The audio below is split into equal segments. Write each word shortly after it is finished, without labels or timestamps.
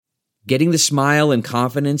Getting the smile and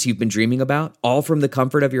confidence you've been dreaming about, all from the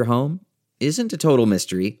comfort of your home, isn't a total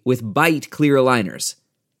mystery with Byte clear aligners.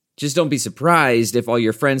 Just don't be surprised if all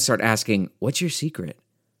your friends start asking, "What's your secret?"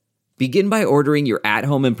 Begin by ordering your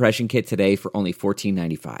at-home impression kit today for only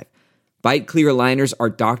 $14.95. Byte clear aligners are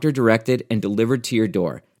doctor-directed and delivered to your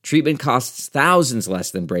door. Treatment costs thousands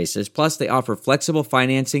less than braces, plus they offer flexible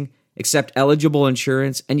financing, accept eligible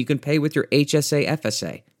insurance, and you can pay with your HSA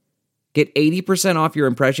FSA. Get 80% off your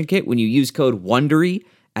impression kit when you use code WONDERY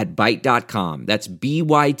at Byte.com. That's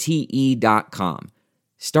BYTE.com.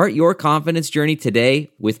 Start your confidence journey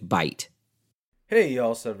today with Byte. Hey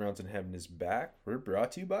y'all, 7 Rounds in Heaven is back. We're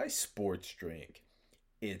brought to you by Sports Drink.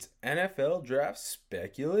 It's NFL draft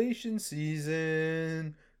speculation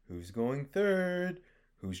season. Who's going third?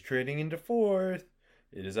 Who's trading into fourth?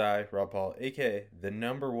 It is I, Rob Paul, aka the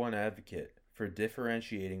 #1 advocate for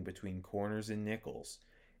differentiating between corners and nickels.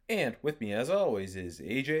 And with me, as always, is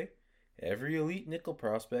AJ. Every elite nickel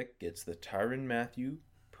prospect gets the Tyrann Mathieu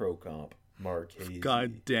Pro Comp Marchese.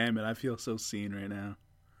 God damn it, I feel so seen right now.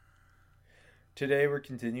 Today we're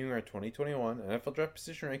continuing our 2021 NFL Draft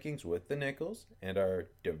Position Rankings with the nickels and our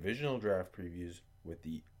divisional draft previews with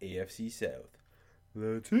the AFC South.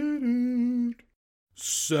 Let's hit it!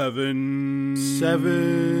 7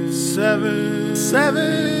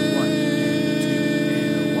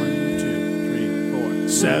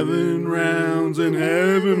 7 rounds in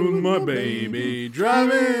heaven with my baby,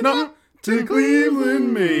 driving up to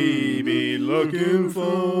Cleveland, maybe looking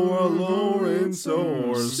for Lawrence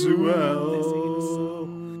or Sewell.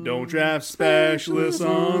 Don't draft specialists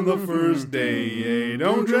on the first day,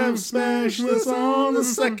 don't draft specialists on the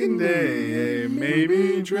second day,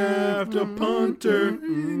 maybe draft a punter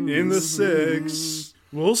in the 6th.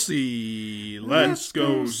 We'll see. Let's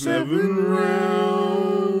go 7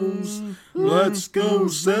 rounds. Let's go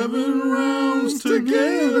 7 rounds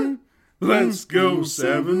together. Let's go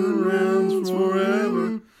 7 rounds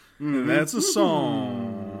forever. And that's a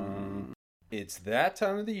song. It's that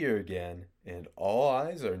time of the year again, and all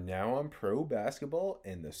eyes are now on pro basketball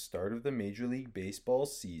and the start of the Major League Baseball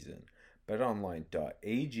season.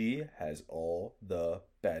 BetOnline.ag has all the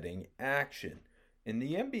betting action. In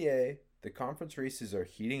the NBA, the conference races are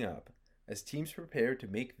heating up as teams prepare to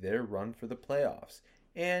make their run for the playoffs.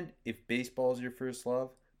 And if baseball is your first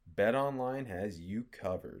love, BetOnline has you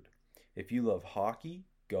covered. If you love hockey,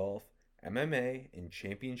 golf, MMA, and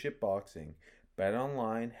championship boxing,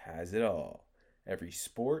 BetOnline has it all. Every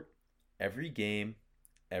sport, every game,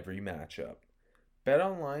 every matchup.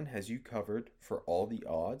 BetOnline has you covered for all the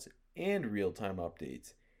odds and real-time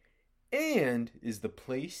updates, and is the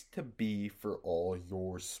place to be for all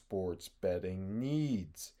your sports betting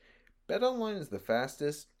needs. BetOnline is the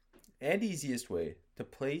fastest and easiest way to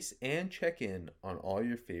place and check in on all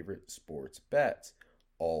your favorite sports bets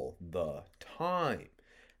all the time.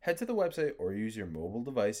 Head to the website or use your mobile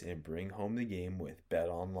device and bring home the game with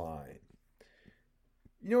BetOnline.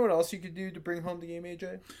 You know what else you could do to bring home the game,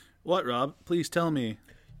 AJ? What, Rob? Please tell me.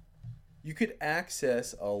 You could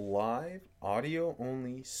access a live,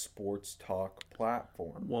 audio-only sports talk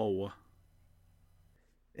platform. Whoa.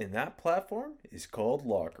 And that platform is called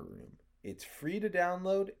Locker Room. It's free to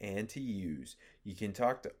download and to use. You can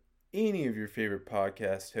talk to any of your favorite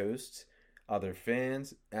podcast hosts, other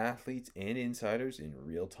fans, athletes, and insiders in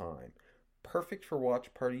real time. Perfect for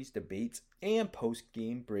watch parties, debates, and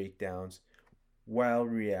post-game breakdowns while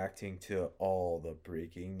reacting to all the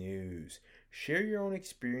breaking news. Share your own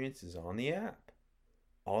experiences on the app.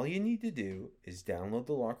 All you need to do is download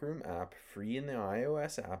the Locker Room app free in the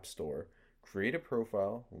iOS App Store, create a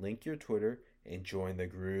profile, link your Twitter, and join the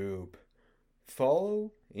group.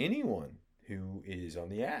 Follow anyone who is on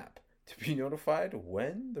the app to be notified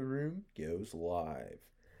when the room goes live.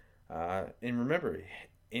 And remember,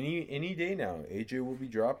 any day now, AJ will be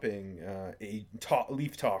dropping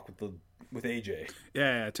Leaf Talk with AJ.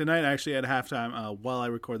 Yeah. Tonight, actually, at halftime, while I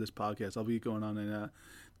record this podcast, I'll be going on and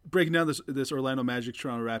breaking down this Orlando Magic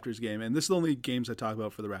Toronto Raptors game. And this is the only games I talk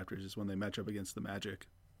about for the Raptors is when they match up against the Magic.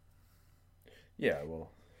 Yeah,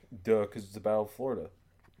 well, duh, because it's the Battle of Florida.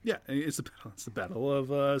 Yeah, it's the battle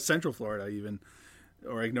of Central Florida, even,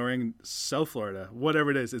 or ignoring South Florida, whatever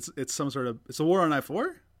it is. It's some sort of a war on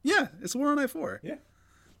I-4. Yeah, it's a war on I-4. Yeah,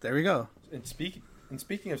 there we go. And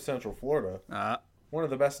speaking of Central Florida, one of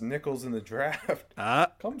the best nickels in the draft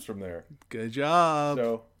comes from there. Good job.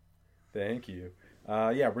 So, thank you.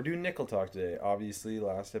 We're doing nickel talk today. Obviously,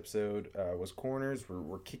 last episode was corners.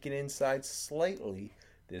 We're kicking inside slightly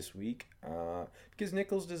this week because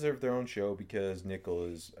nickels deserve their own show because nickel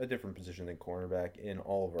is a different position than cornerback in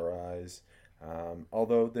all of our eyes.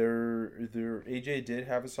 Although their AJ did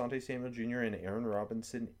have Asante Samuel Jr. and Aaron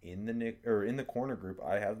Robinson in the corner group.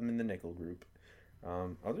 I have them in the nickel group.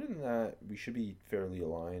 Other than that, we should be fairly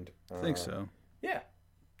aligned. I think so. Yeah.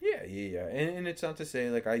 And it's not to say,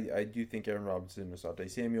 like, I do think Aaron Robinson and Asante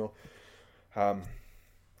Samuel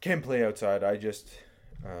can play outside. I just,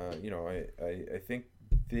 I think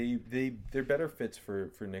they're better fits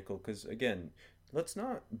for nickel because, again, let's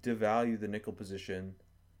not devalue the nickel position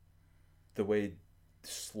the way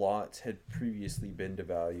slots had previously been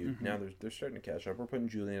devalued. Now they're starting to catch up. We're putting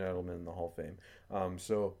Julian Edelman in the Hall of Fame.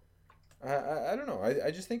 So I don't know. I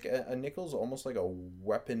just think a nickel's almost like a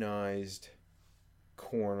weaponized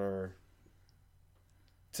corner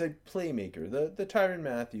type playmaker. The Tyrann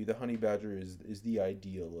Mathieu, the Honey Badger is the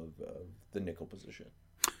ideal of the nickel position.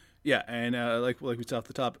 Yeah, and like we said off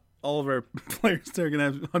the top, all of our players are gonna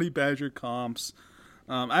have Honey Badger comps.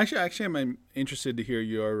 Actually, I'm interested to hear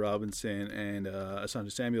your Robinson and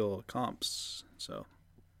Asante Samuel comps. So,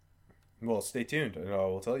 well, stay tuned, and I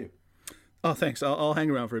will tell you. Oh, thanks. I'll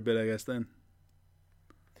hang around for a bit, I guess. Then.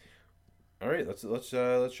 All right, let's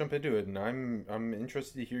jump into it, and I'm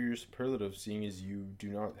interested to hear your superlatives, seeing as you do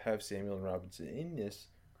not have Samuel and Robinson in this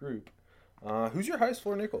group. Who's your highest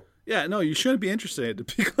floor nickel? Yeah, no, you shouldn't be interested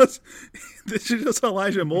because this is just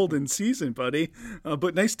Elijah Molden's season, buddy.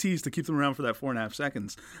 But nice tease to keep them around for that 4.5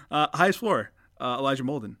 seconds. Highest floor, Elijah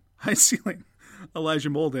Molden. High ceiling, Elijah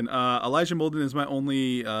Molden. Elijah Molden is my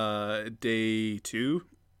only day 2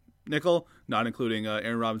 nickel, not including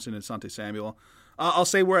Aaron Robinson and Asante Samuel. I'll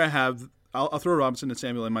say where I have. I'll throw Robinson and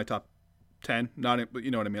Samuel in my top 10. But you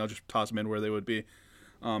know what I mean. I'll just toss them in where they would be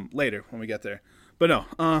later when we get there. But no,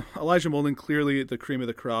 Elijah Molden clearly the cream of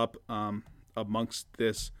the crop amongst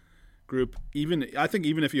this group. I think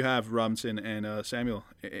even if you have Robinson and Samuel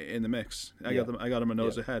in the mix, I got them a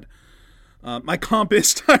nose ahead. My comp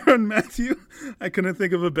is Tyrann Mathieu. I couldn't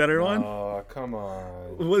think of a better one. Oh, come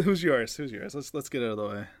on. Who's yours? Let's get it out of the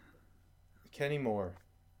way. Kenny Moore.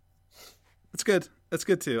 That's good. That's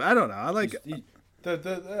good too. I don't know. I like.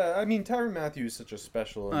 I mean, Tyrann Mathieu is such a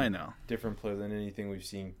special and different player than anything we've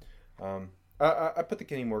seen. I put the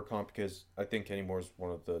Kenny Moore comp because I think Kenny Moore is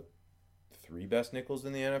one of the 3 best nickels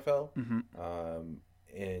in the NFL,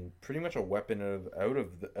 and pretty much a weapon out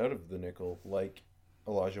of the nickel, like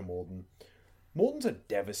Elijah Molden. Molden's a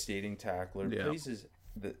devastating tackler. Yeah.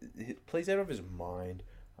 Plays out of his mind.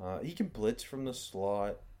 He can blitz from the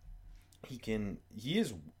slot. He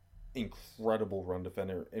is incredible run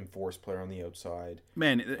defender and force player on the outside.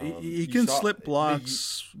 Man, he can slip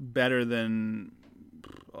blocks better than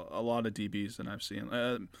a lot of DBs than I've seen.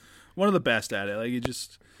 One of the best at it. Like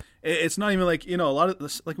it's not even like, a lot of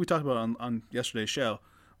this, like we talked about on yesterday's show.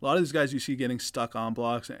 A lot of these guys you see getting stuck on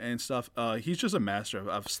blocks and stuff. He's just a master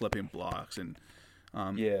of slipping blocks and.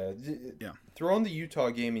 Throw on the Utah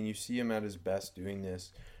game and you see him at his best doing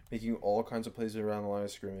this, making all kinds of plays around the line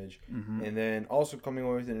of scrimmage, and then also coming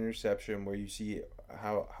away with an interception where you see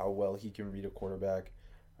how well he can read a quarterback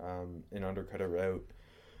and undercut a route.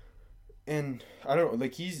 And I don't know,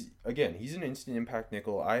 like he's an instant impact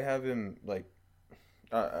nickel. I have him like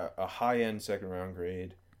a high end second round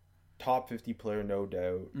grade, top 50 player, no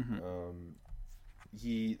doubt.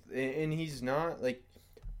 He's not like,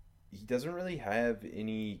 he doesn't really have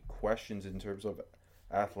any questions in terms of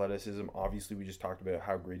athleticism. Obviously, we just talked about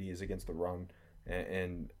how great he is against the run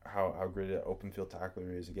and how great an open field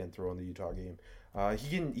tackler is, again, throwing the Utah game.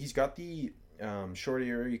 He's got the short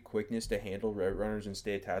area quickness to handle route runners and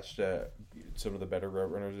stay attached to some of the better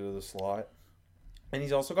route runners of the slot. And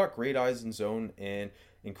he's also got great eyes in zone and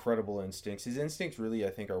incredible instincts. His instincts really, I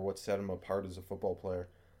think, are what set him apart as a football player.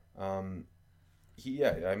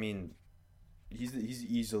 He's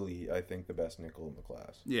easily, I think, the best nickel in the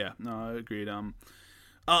class. Yeah, no, I agreed.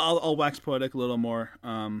 I'll wax poetic a little more.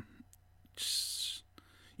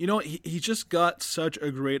 He just got such a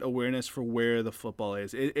great awareness for where the football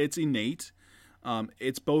is. It's innate.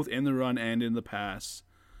 It's both in the run and in the pass.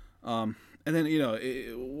 And then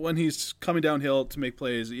when he's coming downhill to make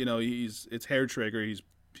plays, it's hair trigger.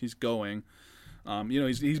 He's going.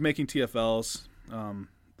 He's making TFLs.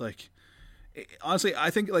 Honestly, I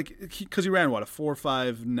think because he ran a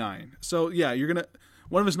 4.59. So yeah,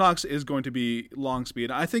 one of his knocks is going to be long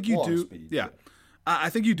speed. I think I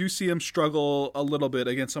think you do see him struggle a little bit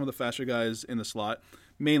against some of the faster guys in the slot,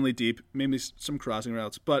 mainly deep, maybe some crossing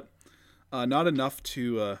routes, but not enough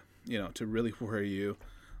to really worry you.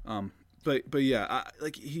 But yeah,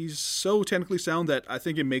 he's so technically sound that I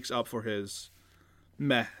think it makes up for his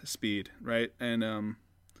meh speed, right? And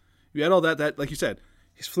you add all that like you said.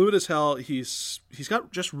 He's fluid as hell. He's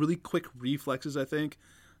got just really quick reflexes, I think.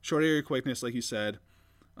 Short area quickness, like you said.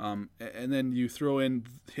 And then you throw in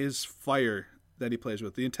his fire that he plays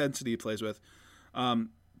with, the intensity he plays with.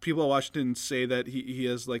 People at Washington say that he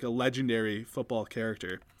is like a legendary football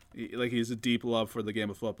character. He's a deep love for the game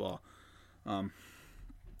of football.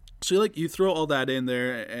 So you throw all that in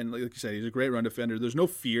there, and like you said, he's a great run defender. There's no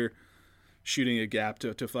fear shooting a gap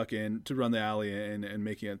to run the alley and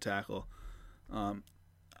making a tackle.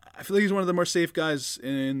 I feel like he's one of the more safe guys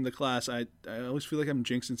in the class. I always feel like I'm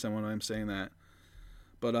jinxing someone when I'm saying that,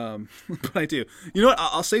 but but I do. You know what?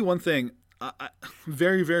 I'll say one thing. I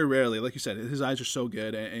very, very rarely, like you said, his eyes are so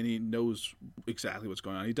good, and he knows exactly what's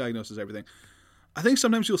going on. He diagnoses everything. I think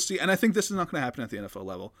sometimes you'll see, and I think this is not going to happen at the NFL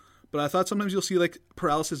level, but I thought sometimes you'll see like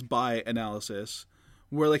paralysis by analysis,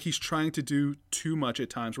 where like he's trying to do too much at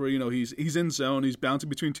times, where he's in zone, he's bouncing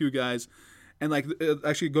between two guys, and like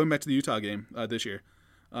actually going back to the Utah game this year,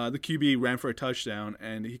 the QB ran for a touchdown,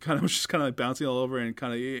 and he was just like bouncing all over, and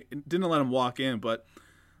didn't let him walk in, but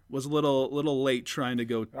was a little late trying to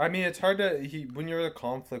go. I mean, it's hard to when you're a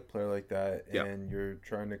conflict player like that, and you're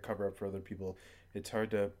trying to cover up for other people. It's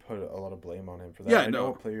hard to put a lot of blame on him for that. Yeah, I know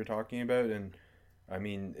what play you're talking about, and I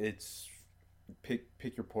mean, it's pick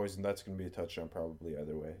your poison. That's going to be a touchdown probably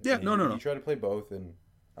either way. Yeah, and no. You try to play both, and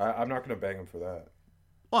I'm not going to bang him for that.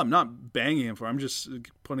 Well, I'm not banging him for it. I'm just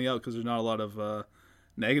pointing out because there's not a lot of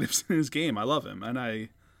negatives in his game. I love him, and I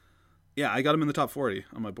got him in the top 40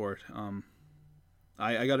 on my board.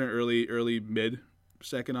 I got an early mid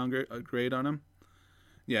second on grade on him.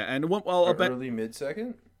 Yeah, and early mid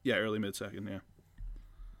second. Yeah, early mid second. Yeah,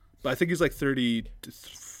 but I think he's like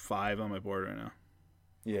 35 on my board right now.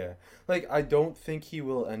 Yeah, like I don't think he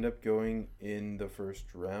will end up going in the first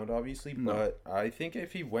round, obviously. No. But I think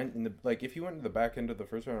if he went in the back end of the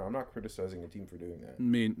first round, I'm not criticizing a team for doing that.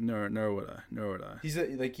 Nor would I. He's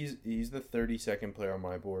the 32nd player on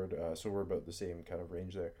my board, so we're about the same kind of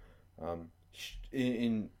range there.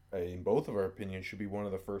 In both of our opinions, should be one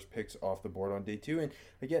of the first picks off the board on day 2. And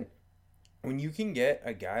again, when you can get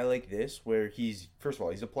a guy like this, where he's first of all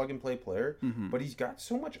he's a plug and play player, but he's got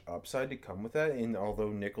so much upside to come with that. And although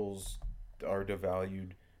nickels are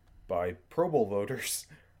devalued by Pro Bowl voters,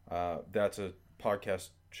 that's a podcast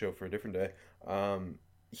show for a different day.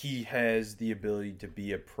 He has the ability to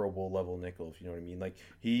be a Pro Bowl level nickel, if you know what I mean. Like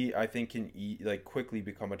I think can quickly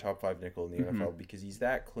become a top 5 nickel in the NFL because he's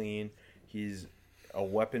that clean. He's a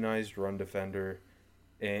weaponized run defender.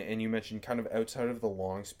 And you mentioned kind of outside of the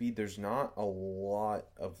long speed, there's not a lot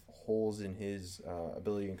of holes in his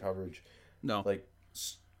ability and coverage. No. Like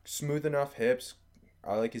smooth enough hips.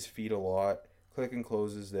 I like his feet a lot. Click and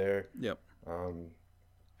closes there. Yep. And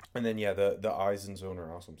then the eyes in zone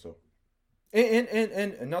are awesome. So,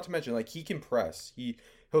 and not to mention, like, he can press.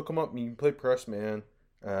 He'll come up and he can play press man.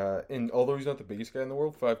 And although he's not the biggest guy in the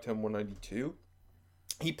world, 5'10", 192,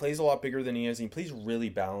 he plays a lot bigger than he is. And he plays really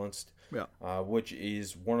balanced. Yeah. Which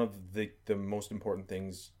is one of the most important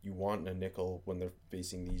things you want in a nickel when they're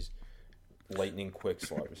facing these lightning quick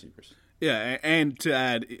slot receivers. Yeah, and to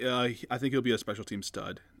add, I think he'll be a special team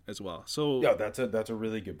stud as well. So yeah, that's a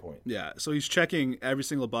really good point. Yeah, so he's checking every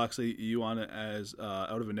single box that you want it as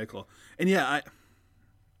out of a nickel. And yeah, I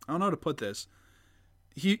don't know how to put this.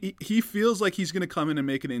 He feels like he's going to come in and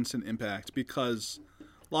make an instant impact because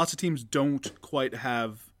lots of teams don't quite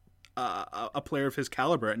have a player of his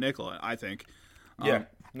caliber at nickel, I think. Yeah,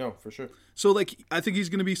 no, for sure. So, like, I think he's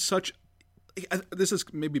going to be such. This is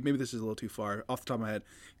maybe this is a little too far off the top of my head.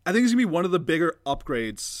 I think he's going to be one of the bigger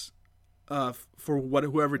upgrades for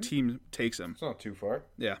whoever team takes him. It's not too far.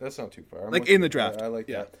 Yeah, that's not too far. Like in the draft, I like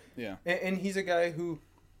that. Yeah, and he's a guy who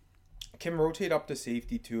can rotate up to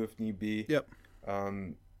safety too if need be. Yep.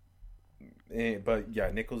 But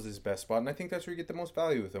yeah, nickel's his best spot, and I think that's where you get the most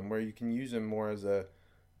value with him, where you can use him more as a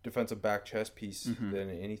defensive back chess piece than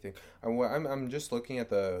anything. I'm just looking at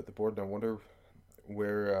the board, and I wonder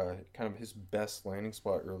where kind of his best landing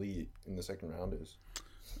spot early in the second round is.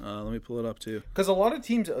 Let me pull it up too. Because a lot of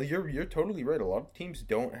teams, you're totally right. A lot of teams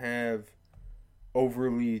don't have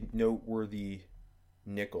overly noteworthy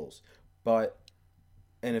nickels, but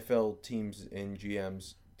NFL teams and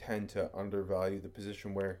GMs tend to undervalue the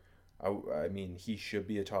position where, I mean, he should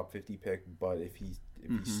be a top 50 pick, but if he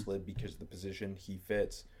slid because of the position he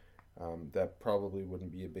fits, that probably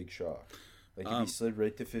wouldn't be a big shock. Like if he slid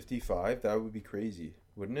right to 55, that would be crazy,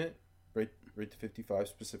 wouldn't it? Right to 55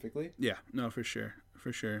 specifically. Yeah, no, for sure.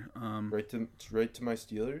 Right to my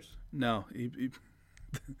Steelers. No,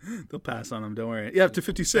 they'll pass on him. Don't worry. Yeah, to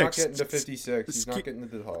 56. He's not getting to 56. He's not getting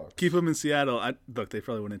to the Hawks. Keep him in Seattle. Look, they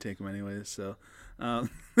probably wouldn't take him anyways. So,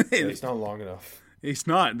 he's not long enough. He's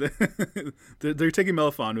not. They're taking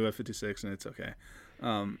Melifonwu at 56, and it's okay.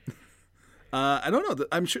 I don't know.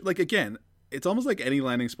 I'm sure. Like again, it's almost like any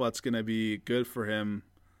landing spot's going to be good for him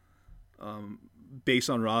based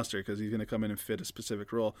on roster because he's going to come in and fit a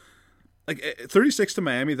specific role. Like 36 to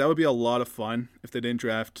Miami, that would be a lot of fun if they didn't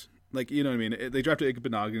draft. Like, you know what I mean? They drafted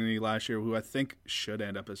Igbenogany last year, who I think should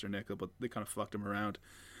end up as their nickel, but they kind of fucked him around.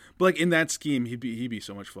 But like in that scheme, he'd be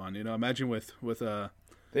so much fun. You know, imagine with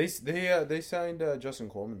They signed Justin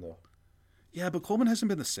Coleman though. Yeah, but Coleman hasn't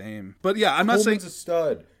been the same. But yeah, I'm not saying Coleman's a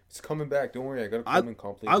stud. He's coming back. Don't worry, I got a Coleman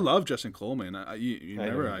complete. I love Justin Coleman.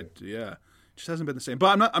 Just hasn't been the same.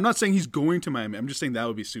 But I'm not saying he's going to Miami. I'm just saying that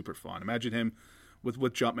would be super fun. Imagine him with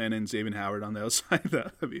Jumpman and Xavier Howard on the outside.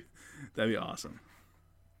 That'd be awesome.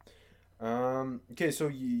 Okay, so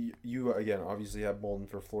you again obviously have Molden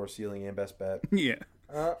for floor, ceiling, and best bet. Yeah.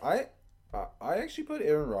 I actually put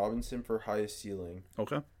Aaron Robinson for highest ceiling.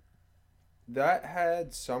 Okay. That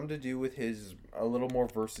had some to do with his a little more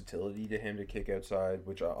versatility to him to kick outside,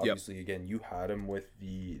 which obviously again you had him with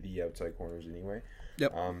the outside corners anyway.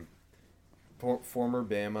 Yep. Former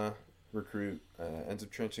Bama recruit, ends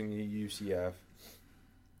up transferring to UCF.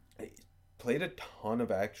 Played a ton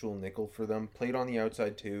of actual nickel for them. Played on the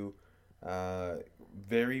outside too.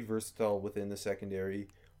 Very versatile within the secondary.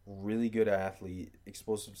 Really good athlete.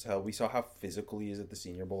 Explosive as hell. We saw how physical he is at the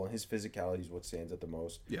Senior Bowl, and his physicality is what stands out the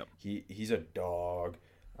most. Yep. He's a dog.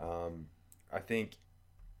 I think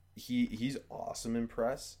he's awesome in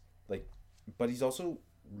press. Like, but he's also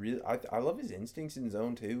really. I love his instincts in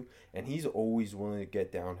zone too, and he's always willing to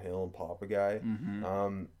get downhill and pop a guy.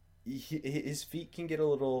 Mm-hmm. His feet can get a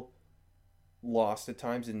little lost at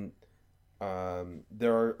times, and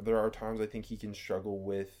there are times I think he can struggle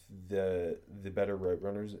with the better route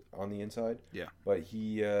runners on the inside. Yeah. But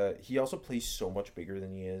he also plays so much bigger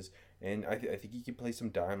than he is, and I think he can play some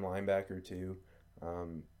dime linebacker too.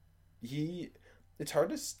 It's hard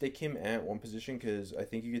to stick him at one position because I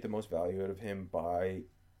think you get the most value out of him by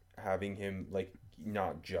having him like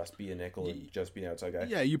not just be a nickel and just be an outside guy.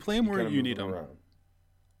 Yeah, you play him where you need him. Around.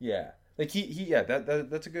 Yeah. Like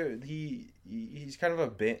that's a good he's kind of a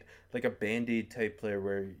Band-Aid type player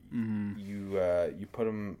where you put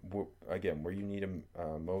him again where you need him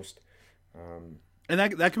most. And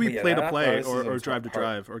that could be play to play or drive to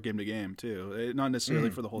drive or game to game too. Not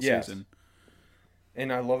necessarily for the whole season.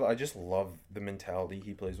 And I just love the mentality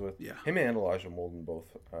he plays with. Yeah. Him and Elijah Molden both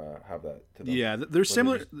have that to them. Yeah, they're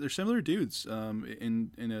similar. They're similar dudes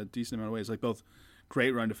in a decent amount of ways. Like both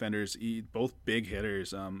great run defenders, both big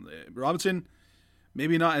hitters. Robinson,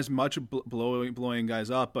 maybe not as much blowing guys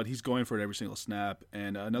up, but he's going for it every single snap.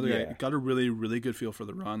 And another guy got a really, really good feel for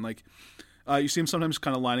the run. Like you see him sometimes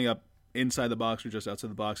kind of lining up inside the box or just outside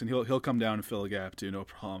the box, and he'll come down and fill a gap too, no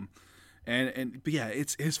problem. But yeah,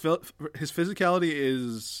 it's his physicality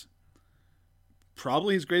is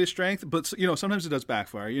probably his greatest strength, but you know sometimes it does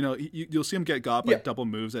backfire. You know you'll see him get got by double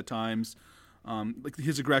moves at times. Like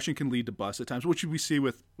his aggression can lead to busts at times, which we see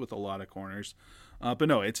with a lot of corners. But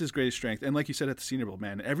no, it's his greatest strength. And like you said at the Senior Bowl,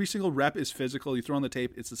 man, every single rep is physical. You throw on the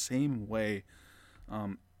tape, it's the same way.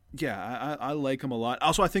 I like him a lot.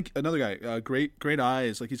 Also, I think another guy, great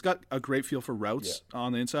eyes. Like he's got a great feel for routes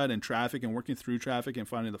on the inside and traffic and working through traffic and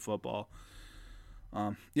finding the football.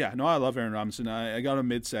 I love Aaron Robinson. I got a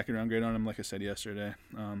mid-second round grade on him, like I said yesterday.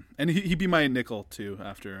 And he'd be my nickel too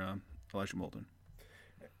after Elijah Molden.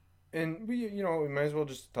 And we might as well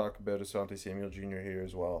just talk about Asante Samuel Jr. here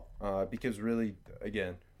as well, because really,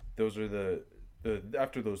 again, those are the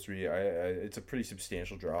after those three, it's a pretty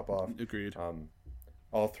substantial drop off. Agreed.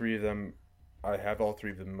 All three of them, I have all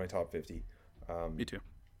three of them in my top 50. Me too.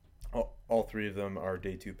 All three of them are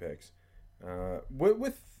day 2 picks.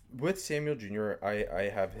 With Samuel Jr.,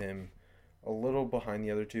 I have him a little behind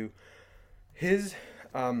the other two. His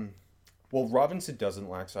Robinson doesn't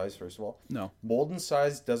lack size, first of all. No. Molden's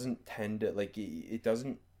size doesn't tend to, it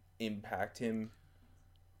doesn't impact him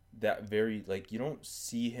that very, you don't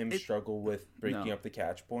see him struggle with breaking up the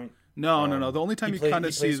catch point. No. The only time you kind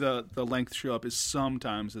of see the length show up is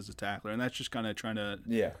sometimes as a tackler, and that's just kind of trying to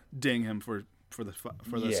ding him for the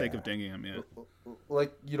sake of dinging him,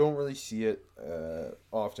 you don't really see it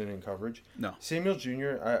often in coverage. No. Samuel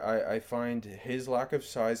Jr., I find his lack of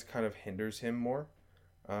size kind of hinders him more.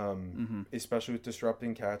 Especially with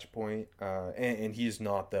disrupting catch point, and he's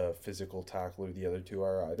not the physical tackler the other two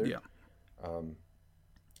are either.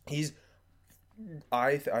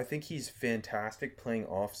 I think he's fantastic playing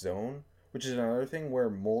off zone, which is another thing where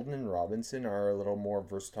Molden and Robinson are a little more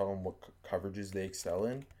versatile in what coverages they excel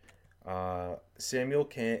in. Samuel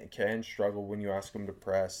can struggle when you ask him to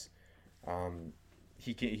press.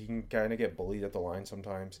 He can kind of get bullied at the line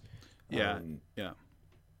sometimes. And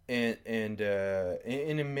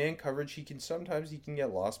in man coverage, he can get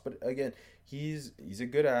lost. But again, he's a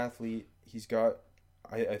good athlete. he's got,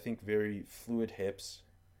 I think, very fluid hips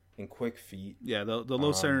and quick feet. Yeah, the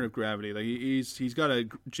low center of gravity. Like he's got a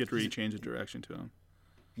jittery change of direction to him.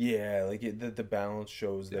 Yeah, like the balance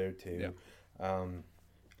shows there too. Yeah.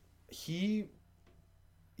 He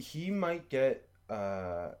might get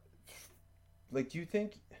like, do you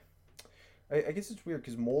think? I guess it's weird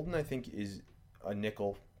because Molden, I think, is a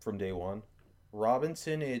nickel from day one.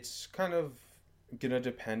 Robinson, it's kind of gonna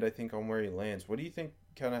depend, I think, on where he lands. What do you think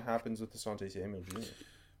kind of happens with Asante Samuel Jr.?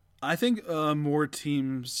 I think more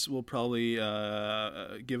teams will probably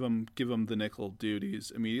give him the nickel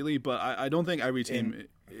duties immediately, but I don't think every team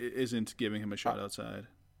isn't giving him a shot outside.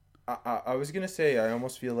 I was gonna say, I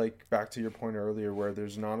almost feel like, back to your point earlier, where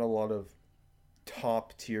there's not a lot of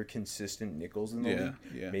top tier consistent nickels in the league.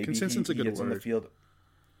 Yeah, maybe consistent's a good gets word. on the field.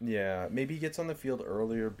 Yeah, maybe he gets on the field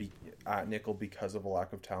earlier at nickel because of a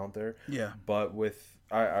lack of talent there. Yeah, but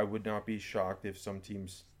I would not be shocked if some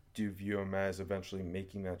teams do view him as eventually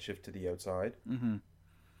making that shift to the outside. Mm-hmm.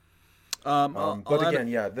 But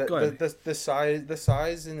again, the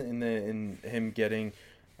size in him getting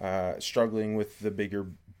struggling with the bigger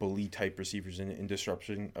bully type receivers in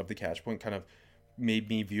disruption of the catch point kind of made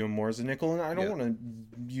me view him more as a nickel, and I don't want to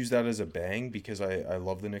use that as a bang because I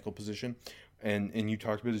love the nickel position, and you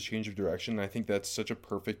talked about his change of direction, and I think that's such a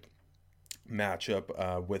perfect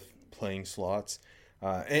matchup with playing slots.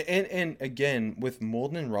 And again, with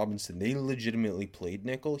Molden and Robinson, they legitimately played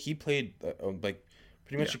nickel. He played like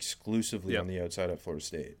pretty much exclusively on the outside at Florida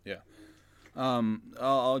State. Yeah.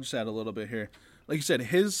 I'll just add a little bit here. Like you said,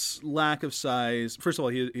 his lack of size. First of all,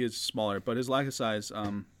 he is smaller, but his lack of size,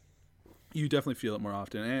 you definitely feel it more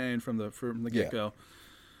often, and from the get go.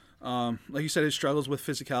 Like you said, his struggles with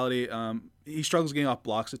physicality. He struggles getting off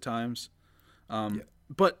blocks at times.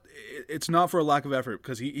 But it's not for a lack of effort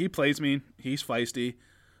because he plays mean. He's feisty.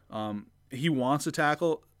 He wants to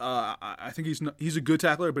tackle. I think he's a good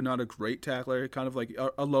tackler, but not a great tackler. Kind of like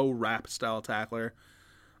a low rap style tackler,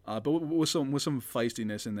 but with some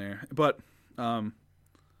feistiness in there. But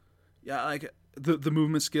like the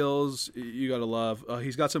movement skills you gotta love.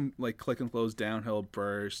 He's got some like click and close downhill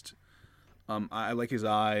burst. I like his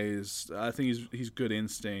eyes. I think he's good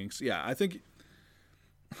instincts. Yeah, I think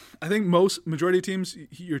majority of teams,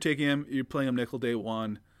 you're taking him, you're playing him nickel day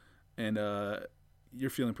one, and you're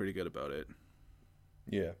feeling pretty good about it.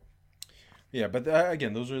 Yeah, but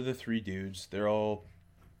again, those are the three dudes. They're all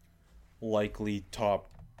likely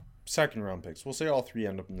top second round picks. We'll say all three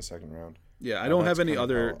end up in the second round. Yeah, I don't have any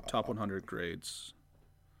other top 100 grades.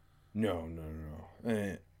 No.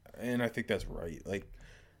 And I think that's right. Like,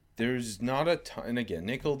 there's not a ton. And again,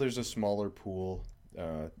 nickel, there's a smaller pool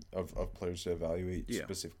of players to evaluate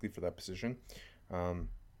specifically for that position. I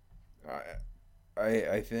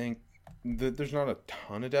think that there's not a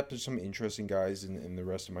ton of depth. There's some interesting guys in the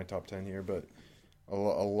rest of my top 10 here, but a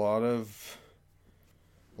lot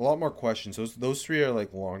more questions. Those three are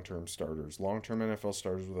like long-term starters, long-term NFL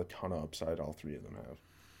starters with a ton of upside. All three of them have.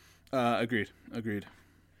 Agreed.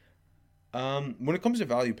 When it comes to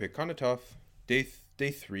value pick, kind of tough. Day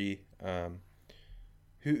three.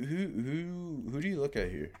 Who do you look at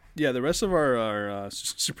here? Yeah, the rest of our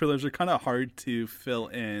superlatives are kind of hard to fill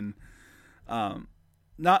in.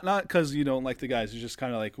 Not because you don't like the guys. It's just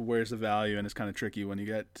kind of like where's the value, and it's kind of tricky when you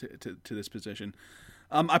get to this position.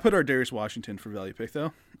 I put our Darius Washington for value pick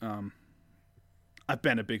though. I've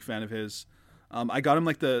been a big fan of his. I got him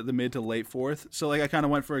like the mid to late fourth, so like I kind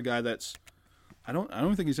of went for a guy that's I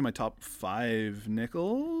don't think he's in my top 5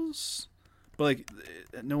 nickels, but like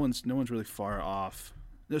no one's really far off.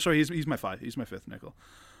 Sorry, he's my 5. He's my 5th nickel.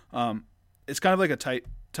 It's kind of like a tight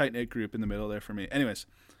knit group in the middle there for me. Anyways,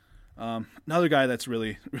 another guy that's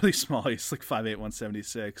really really small. He's like 5'8",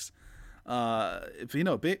 176.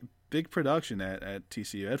 Big production at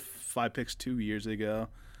TCU. Had 5 picks 2 years ago.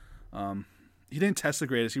 He didn't test the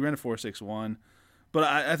greatest. He ran a 4.61, but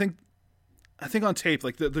I think on tape,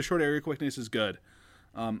 like the short area quickness is good.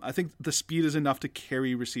 I think the speed is enough to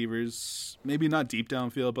carry receivers. Maybe not deep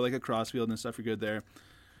downfield, but like across field and stuff are good there.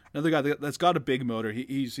 Another guy that's got a big motor.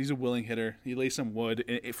 He's a willing hitter. He lays some wood,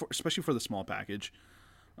 especially for the small package.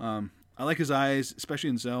 I like his eyes,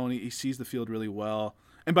 especially in zone. He sees the field really well.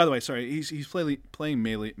 And by the way, sorry, he's playing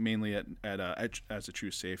mainly at as a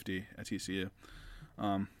true safety at TCU.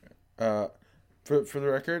 For the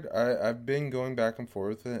record, I've been going back and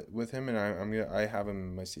forth with him, and I have him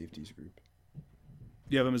in my safeties group.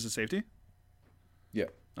 You have him as a safety? Yeah.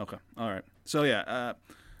 Okay. All right. So yeah.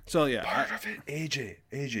 Part of it,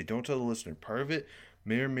 AJ, don't tell the listener. Part of it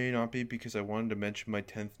may or may not be because I wanted to mention my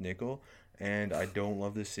 10th nickel, and I don't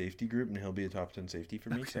love this safety group, and he'll be a top 10 safety for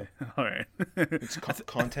me. Okay. So All right. it's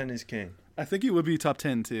content is king. I think he would be top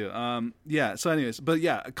 10 too. Yeah. So, anyways, but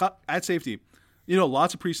yeah, at safety,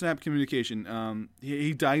 lots of pre-snap communication.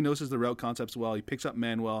 He diagnoses the route concepts well. He picks up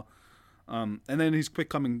man well, and then he's quick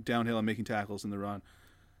coming downhill and making tackles in the run.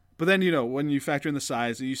 But then when you factor in the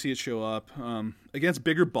size, you see it show up against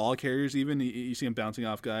bigger ball carriers. Even you see him bouncing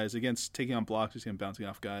off guys. Against taking on blocks, you see him bouncing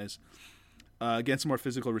off guys. Against more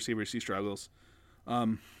physical receivers, he struggles.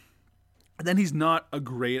 And then he's not a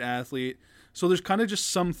great athlete. So there's kind of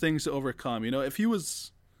just some things to overcome. If he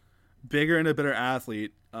was bigger and a better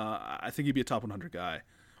athlete, I think he'd be a top 100 guy.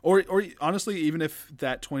 Or honestly, even if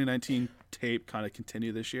that 2019 tape kind of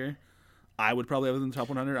continued this year, I would probably have him in the top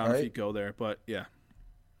 100. I don't know if he'd go there, but yeah.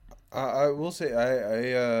 I will say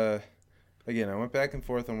I went back and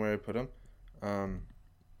forth on where I put him.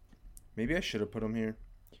 Maybe I should have put him here,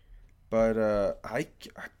 but I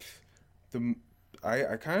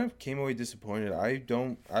kind of came away disappointed. I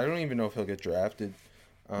don't even know if he'll get drafted.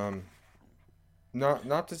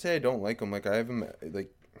 Not to say I don't like him. Like I have him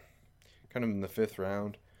like kind of in the 5th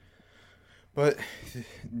round. But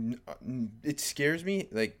it scares me.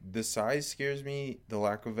 Like the size scares me. The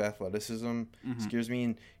lack of athleticism scares me.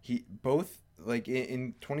 And he both like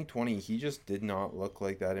in 2020, he just did not look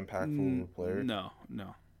like that impactful of a player. No.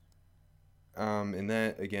 And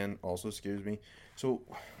that again also scares me. So,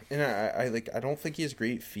 and I don't think he has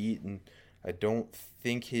great feet, and I don't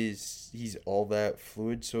think he's all that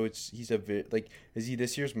fluid. So he's a bit like, is he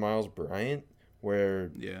this year's Miles Bryant,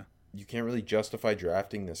 where you can't really justify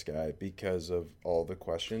drafting this guy because of all the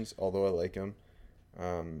questions, although I like him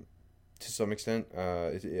to some extent.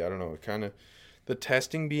 I don't know. It kind of, the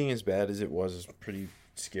testing being as bad as it was pretty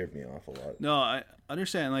scared me off a lot. No, I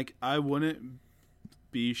understand. Like, I wouldn't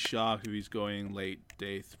be shocked if he's going late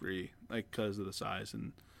day 3, like, because of the size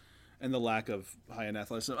and the lack of high-end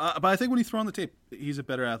athleticism. But I think when you throw on the tape, he's a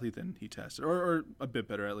better athlete than he tested, or a bit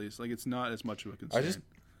better at least. Like, it's not as much of a concern.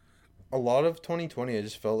 A lot of 2020, I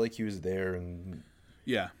just felt like he was there, and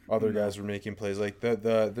other guys were making plays. Like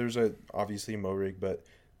there's obviously Morig, but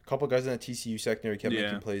a couple guys in that TCU secondary kept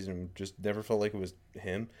making plays, and just never felt like it was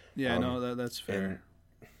him. Yeah, that's fair.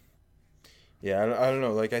 I don't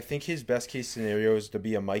know. Like I think his best case scenario is to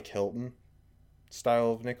be a Mike Hilton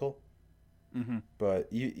style of nickel. Mm-hmm. But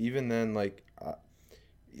even then, like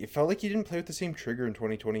it felt like he didn't play with the same trigger in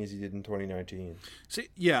 2020 as he did in 2019. See,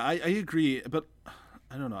 yeah, I agree, but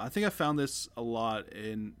I don't know. I think I found this a lot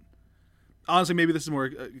in. Honestly, maybe this is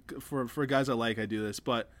more for guys I like. I do this,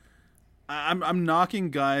 but I'm knocking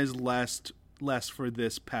guys less for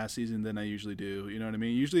this past season than I usually do. You know what I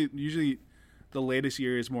mean? Usually, the latest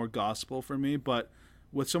year is more gospel for me. But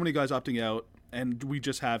with so many guys opting out, and we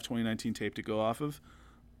just have 2019 tape to go off of,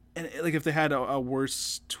 and like if they had a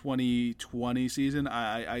worse 2020 season,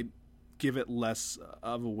 I give it less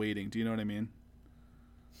of a weighting. Do you know what I mean?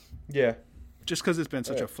 Yeah. Just because it's been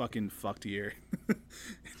such a fucking fucked year.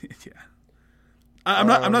 Yeah. I'm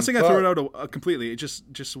not saying I threw it out completely. It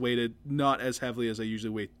just weighted not as heavily as I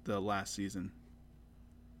usually weight the last season.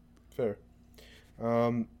 Fair.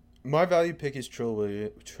 My value pick is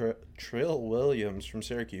Trill Williams from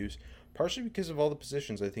Syracuse, partially because of all the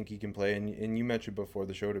positions I think he can play. And you mentioned before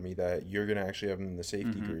the show to me that you're going to actually have him in the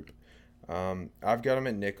safety group. I've got him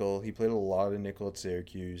at nickel. He played a lot of nickel at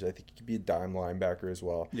Syracuse. I think he could be a dime linebacker as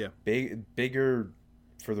well. Yeah, bigger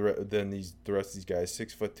than the rest of these guys.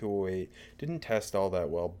 6'2", 208. Didn't test all that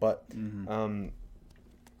well, but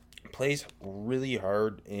plays really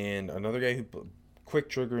hard. And another guy who quick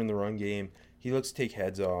trigger in the run game. He looks to take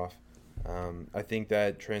heads off. I think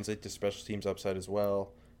that translates to special teams upside as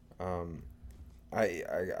well.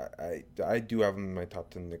 I do have him in my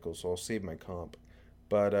top 10 nickel, so I'll save my comp.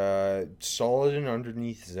 But solid and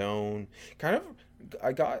underneath zone. Kind of,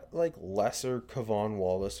 I got like lesser Kevon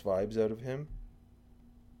Wallace vibes out of him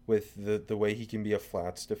with the way he can be a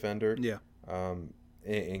flats defender. Yeah.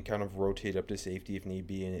 And kind of rotate up to safety if need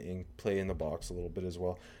be and play in the box a little bit as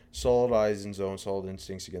well. Solid eyes in zone, solid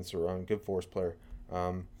instincts against the run, good force player.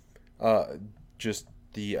 Just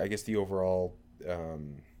the overall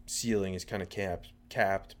ceiling is kind of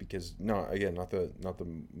capped because not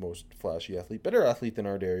the most flashy athlete, better athlete than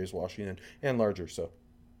Ardarius Washington and larger. So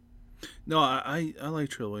no, I like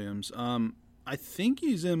Trill Williams. I think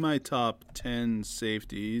he's in my top 10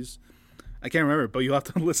 safeties. I can't remember, but you'll have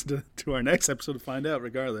to listen to our next episode to find out.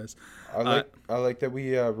 Regardless, I like that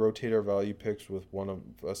we rotate our value picks with one of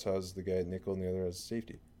us has the guy at nickel and the other has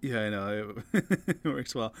safety. Yeah, I know it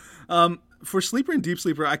works well. For sleeper and deep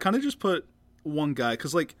sleeper, I kind of just put one guy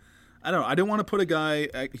because, like, I don't know. I didn't want to put a guy.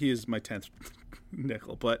 He is my 10th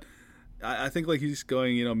nickel, but I think like he's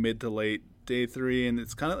going mid to late day 3, and it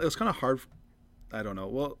was kind of hard. I don't know.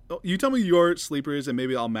 Well, you tell me your sleepers, and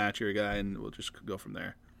maybe I'll match your guy, and we'll just go from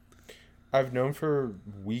there. I've known for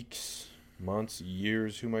weeks, months,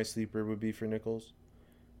 years who my sleeper would be for Nichols.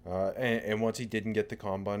 And once he didn't get the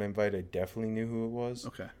combine invite, I definitely knew who it was.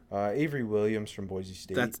 Okay. Avery Williams from Boise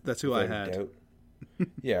State. That's who I had. Doubt.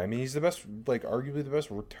 Yeah, I mean, he's the best, like arguably the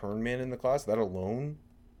best return man in the class. That alone,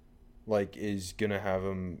 like, is gonna have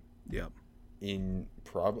him. Yep. In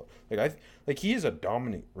he is a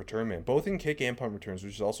dominant return man, both in kick and punt returns,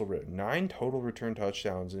 which is also written. 9 total return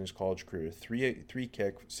touchdowns in his college career, 3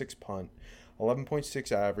 kick, 6 punt,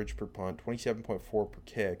 11.6 average per punt, 27.4 per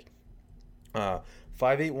kick, 5'8",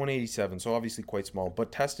 187. So obviously quite small,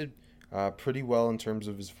 but tested pretty well in terms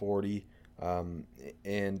of his 40 and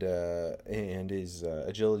his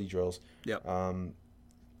agility drills. Yep.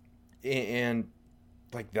 And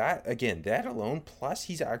like that, again, that alone, plus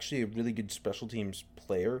he's actually a really good special teams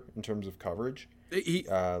player in terms of coverage. He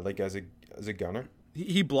like as a gunner.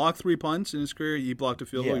 He blocked 3 punts in his career. He blocked a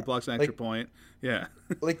field goal. Yeah. He blocks an extra point. Yeah.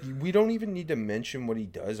 Like, we don't even need to mention what he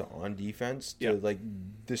does on defense. Like,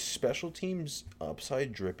 the special teams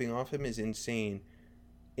upside dripping off him is insane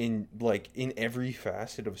in every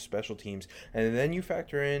facet of special teams. And then you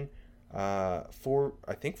factor in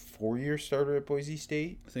 4-year starter at Boise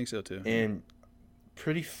State. I think so too. And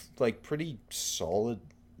pretty solid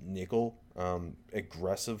nickel,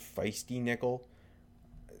 aggressive, feisty nickel.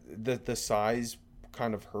 The size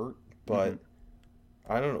kind of hurt, but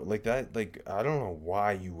I don't know, like that. Like, I don't know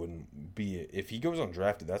why you wouldn't be, if he goes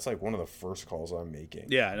undrafted. That's like one of the first calls I'm making.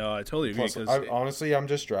 Yeah, no, I totally agree. Plus, honestly, I'm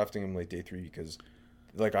just drafting him late day 3 because,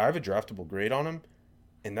 like, I have a draftable grade on him,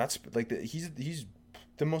 and that's like he's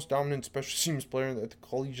the most dominant special teams player at the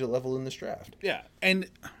collegiate level in this draft. Yeah, and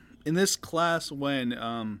in this class, when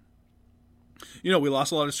we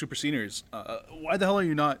lost a lot of super seniors, why the hell are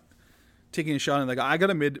you not taking a shot? And like, I got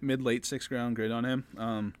a mid-late 6th round grade on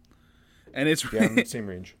him, and it's in the same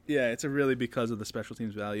range. Yeah, it's really because of the special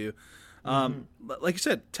teams value. Like you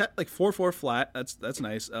said, like 4.4 flat. That's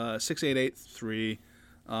nice. 6.88 3.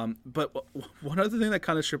 But one other thing that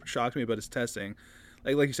kind of shocked me about his testing,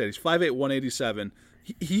 like you said, he's 5'8", 187.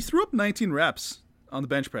 He threw up 19 reps on the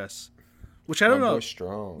bench press. Which I don't know.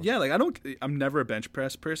 Strong. Yeah, like I'm never a bench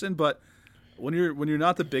press person, but when you're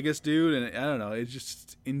not the biggest dude, and I don't know, it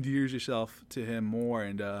just endears yourself to him more,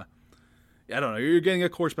 and I don't know, you're getting a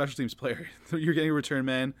core special teams player, you're getting a return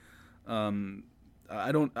man.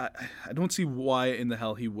 I don't see why in the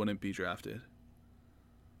hell he wouldn't be drafted.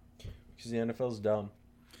 Because the NFL's dumb.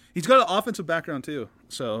 He's got an offensive background too,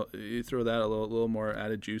 so you throw that a little more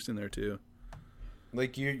added juice in there too.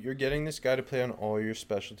 Like, you're getting this guy to play on all your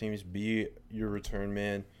special teams, be your return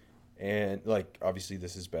man, and, like, obviously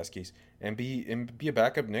this is best case, and be a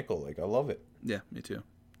backup nickel. Like, I love it. Yeah, me too.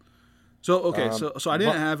 So okay, so I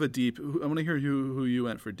didn't have a deep. I want to hear who you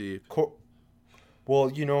went for deep. Well,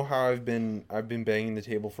 you know how I've been banging the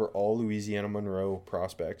table for all Louisiana Monroe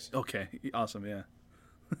prospects. Okay, awesome, yeah.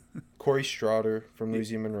 Corey Strotter from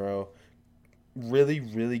Louisiana Monroe, really,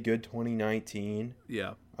 really good 2019.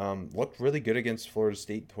 Yeah. Looked really good against Florida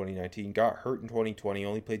State 2019. Got hurt in 2020.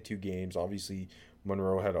 Only played 2 games. Obviously,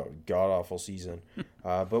 Monroe had a god-awful season.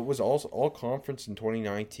 But was also all-conference in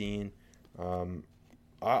 2019.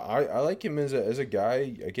 I like him as a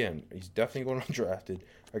guy. Again, he's definitely going undrafted.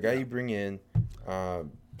 A guy you bring in,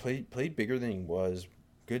 played bigger than he was.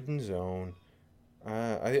 Good in zone.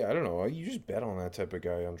 I don't know. You just bet on that type of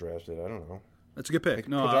guy undrafted. I don't know. That's a good pick. Like,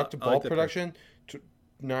 No, productive I ball like that production.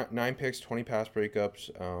 9 picks, 20 pass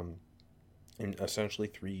breakups, in essentially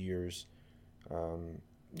 3 years.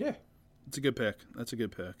 Yeah. It's a good pick. That's a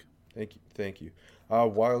good pick. Thank you.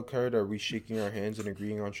 Wild card, are we shaking our hands and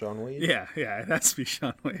agreeing on Sean Wade? Yeah, it has to be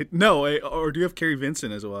Sean Wade. No, or do you have Kerry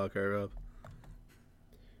Vincent as a wild card,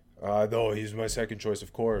 Rob? No, he's my second choice,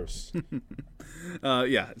 of course.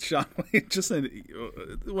 Yeah, Sean Wade, just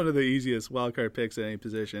one of the easiest wild card picks at any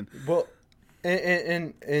position. Well,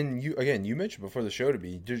 and you mentioned before the show to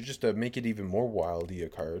me, just to make it even more wildy a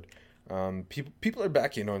card. People are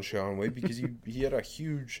back in on Sean Wade because he had a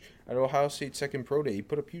huge at Ohio State second pro day. He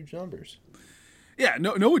put up huge numbers. Yeah,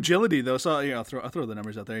 no agility though. So I'll throw the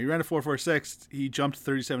numbers out there. He ran a 4.46. He jumped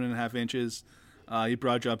 37.5 inches. He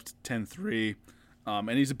broad jumped 10.3.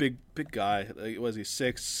 And he's a big guy. Like, was he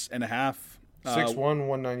 6.5? 6'1",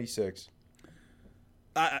 196.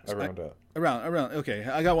 Around that. Around. Okay,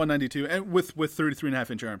 I got 192, and with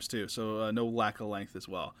 33.5 inch arms too. So no lack of length as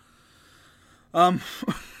well.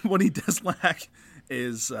 What he does lack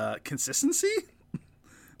is consistency.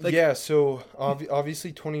 Yeah, so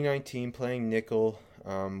obviously 2019 playing nickel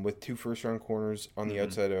with 2 first-round corners on the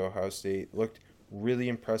outside of Ohio State looked really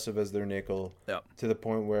impressive as their nickel. Yep. To the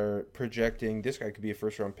point where projecting this guy could be a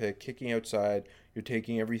first-round pick, kicking outside. You're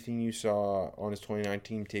taking everything you saw on his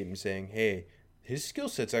 2019 tape and saying, hey, his skill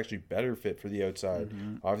set's actually better fit for the outside.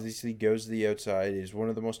 Obviously goes to the outside, is one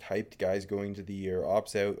of the most hyped guys going to the year,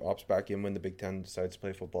 opts out, opts back in when the Big Ten decides to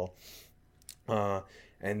play football.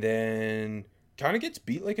 And then kind of gets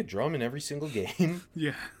beat like a drum in every single game.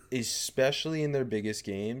 Yeah. Especially in their biggest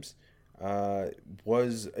games.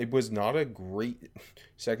 It was not a great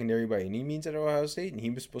secondary by any means at Ohio State, and he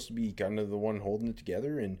was supposed to be kind of the one holding it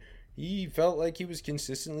together, and he felt like he was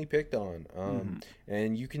consistently picked on.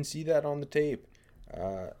 And you can see that on the tape.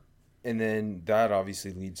 And then that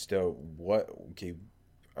obviously leads to what do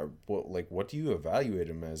you evaluate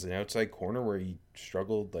him as? An outside corner where he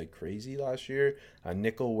struggled like crazy last year, a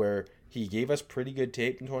nickel where he gave us pretty good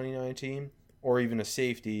tape in 2019, or even a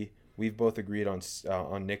safety. We've both agreed on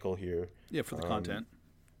nickel here. Yeah, for the content.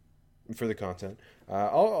 For the content.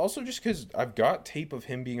 Also just because I've got tape of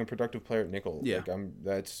him being a productive player at nickel. Yeah.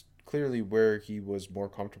 That's clearly where he was more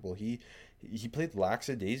comfortable. He played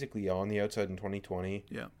lackadaisically on the outside in 2020.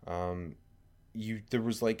 Yeah. There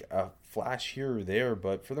was like a flash here or there,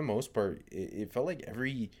 but for the most part, it felt like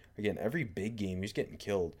every big game he was getting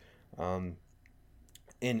killed.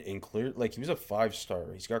 And clear, like, he was a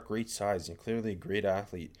 5-star. He's got great size and clearly a great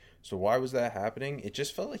athlete. So why was that happening? It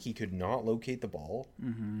just felt like he could not locate the ball.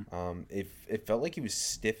 It felt like he was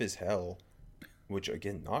stiff as hell, which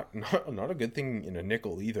again, not a good thing in a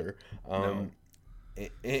nickel either. No.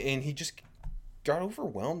 And he just got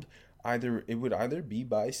overwhelmed. It would either be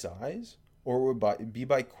by size or it would be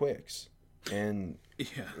by quicks, and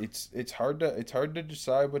it's hard to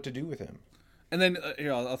decide what to do with him. And then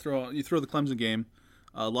here I'll throw the Clemson game.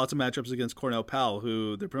 Lots of matchups against Cornell Powell,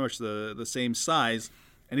 who they're pretty much the same size,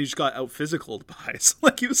 and he just got out physicaled by. So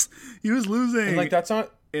like he was losing. And like that's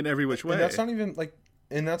not in every which way. And that's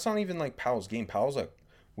not even like Powell's game. Powell's like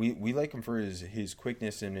we like him for his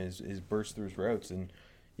quickness and his burst through his routes, and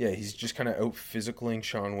yeah, he's just kind of out physicaling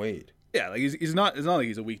Shaun Wade. Yeah, like he's not. It's not like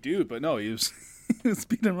he's a weak dude, but no, he was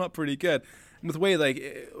beating him up pretty good. And with Wade,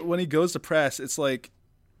 like when he goes to press, it's like.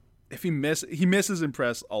 If he misses in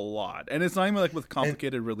press a lot, and it's not even like with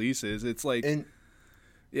complicated releases. It's like,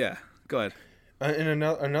 yeah. Go ahead. And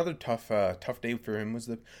another tough day for him was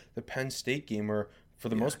the Penn State game, where for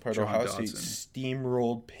the most part Ohio State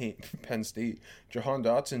steamrolled Penn State. Jahan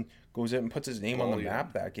Dotson goes out and puts his name on the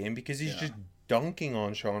map that game because he's just dunking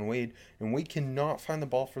on Shaun Wade, and Wade cannot find the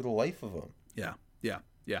ball for the life of him. Yeah,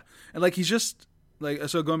 and like he's just. Like,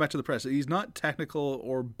 so going back to the press, he's not technical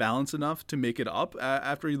or balanced enough to make it up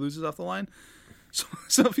after he loses off the line.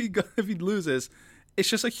 So if he loses, it's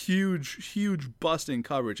just a huge busting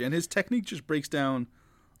coverage, and his technique just breaks down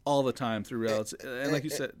all the time through routes. And like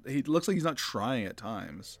you said, he looks like he's not trying at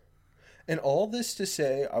times. And all this to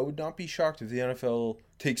say, I would not be shocked if the NFL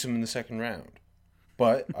takes him in the second round,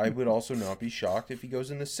 but I would also not be shocked if he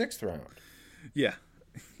goes in the 6th round. Yeah,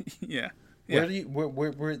 yeah. Where do you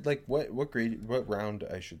what grade, what round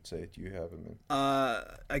I should say do you have him in?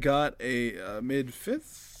 I got a mid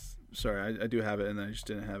 5th. Sorry, I do have it, and I just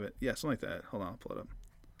didn't have it. Yeah, something like that. Hold on, I'll pull it up.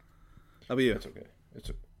 How about you? It's okay.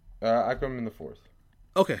 I got him in the 4th.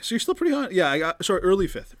 Okay, so you're still pretty hot. Yeah, I got early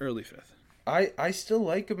 5th. I still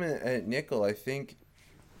like him at nickel. I think.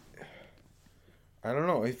 I don't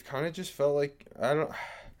know. It kind of just felt like I don't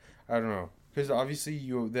know, because obviously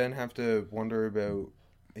you then have to wonder about.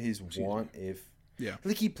 His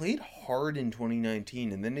like he played hard in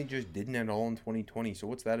 2019 and then he just didn't at all in 2020. So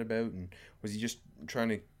what's that about? And was he just trying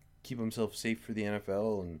to keep himself safe for the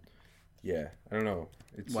NFL? And yeah, I don't know.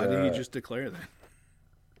 Why did he just declare that?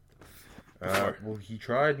 Well, he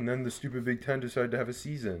tried, and then the stupid Big Ten decided to have a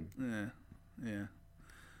season. Yeah.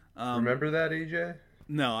 Remember that, AJ?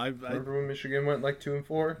 No, I remember when Michigan went like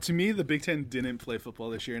 2-4. To me, the Big Ten didn't play football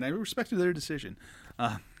this year, and I respected their decision.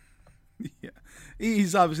 Yeah,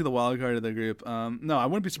 he's obviously the wild card of the group. No, I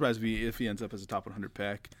wouldn't be surprised if he ends up as a top 100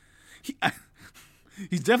 pick.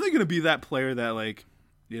 He's definitely going to be that player that, like,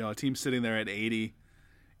 you know, a team sitting there at 80,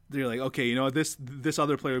 they're like, okay, you know, this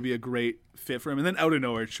other player would be a great fit for him, and then out of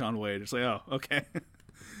nowhere, it's Shaun Wade. It's like, oh, okay,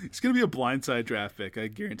 it's going to be a blindside draft pick, I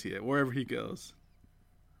guarantee it, wherever he goes.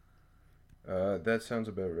 That sounds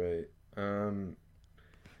about right.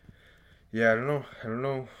 Yeah, I don't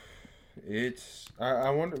know. It's I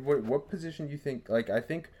wonder what position do you think, like, I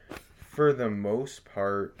think for the most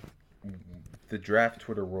part the draft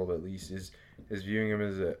Twitter world at least is viewing him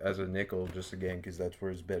as a nickel, just again because that's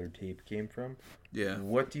where his better tape came from. Yeah.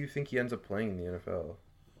 What do you think he ends up playing in the NFL?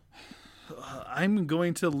 I'm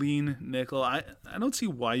going to lean nickel. I don't see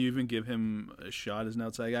why you even give him a shot as an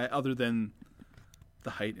outside guy other than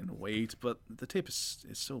the height and weight, but the tape is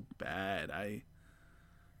so bad. I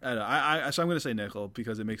don't know. So I'm going to say nickel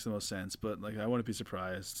because it makes the most sense, but like I wouldn't be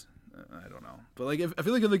surprised. I don't know. But like I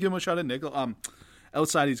feel like if they give him a shot at nickel,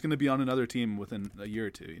 outside he's going to be on another team within a year or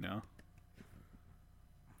two, you know?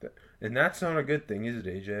 And that's not a good thing, is it,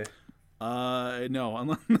 AJ?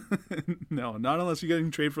 No, no, not unless you're getting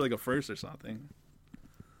traded for like a first or something.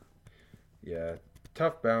 Yeah,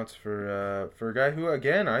 tough bounce for a guy who,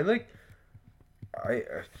 again,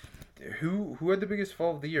 who had the biggest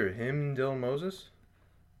fall of the year? Him and Dylan Moses?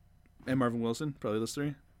 And Marvin Wilson, probably those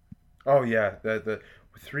three. Oh yeah, the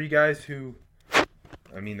three guys who,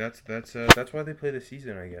 I mean that's why they play the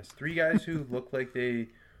season, I guess. Three guys who look like they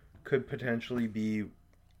could potentially be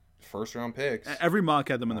first round picks. Every mock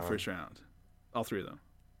had them in the first round, all three of them.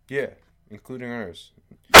 Yeah, including ours.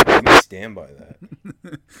 We stand by that.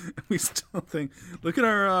 We still think. Look at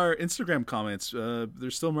our Instagram comments.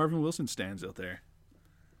 There's still Marvin Wilson stands out there.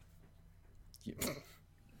 Yeah.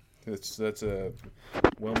 That's a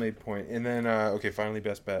well-made point. And then finally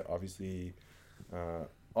best bet, obviously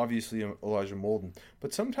Elijah Molden.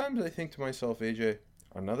 But sometimes I think to myself, AJ,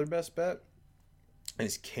 another best bet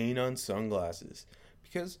is Kaenon sunglasses,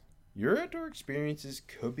 because your outdoor experiences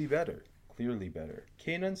could be better, clearly better.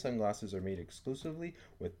 Kaenon sunglasses are made exclusively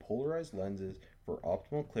with polarized lenses for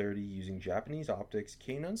optimal clarity using Japanese optics.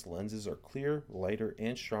 Kaenon's lenses are clear, lighter,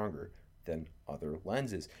 and stronger than other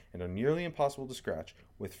lenses and are nearly impossible to scratch.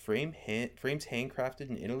 With frames handcrafted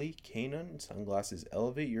in Italy, Kaenon sunglasses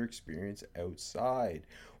elevate your experience outside.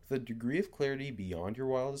 With a degree of clarity beyond your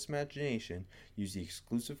wildest imagination, use the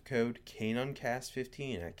exclusive code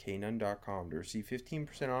KaenonCast15 at Kaenon.com to receive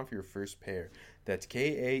 15% off your first pair. That's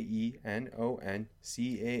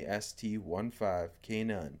KAENONCAST15.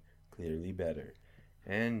 Kaenon, clearly better.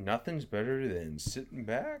 And nothing's better than sitting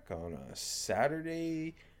back on a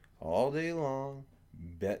Saturday all day long,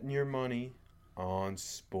 betting your money on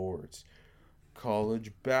sports.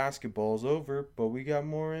 College basketball's over, but we got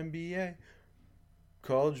more NBA.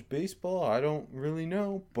 College baseball, I don't really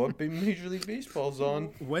know, but Major League Baseball's on.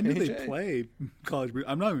 When do they play college?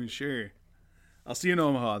 I'm not even sure. I'll see you in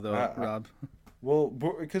Omaha, though, Rob. Well,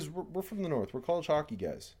 because we're from the north. We're college hockey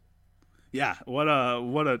guys. Yeah, what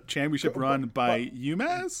a championship run by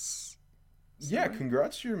UMass. Yeah,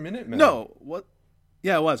 congrats to your Minutemen. No, what?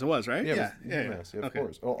 Yeah, it was right? Yeah, UMass, of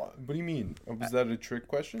course. Oh, what do you mean? Was that a trick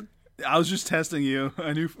question? I was just testing you.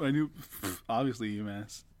 I knew. Obviously,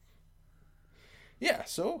 UMass. Yeah,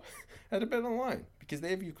 so head to Bet Online because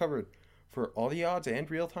they have you covered for all the odds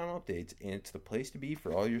and real-time updates, and it's the place to be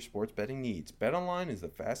for all your sports betting needs. Bet Online is the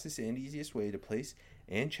fastest and easiest way to place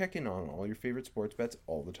and check in on all your favorite sports bets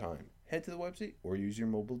all the time. Head to the website or use your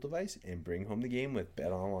mobile device and bring home the game with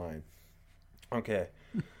Bet Online. Okay.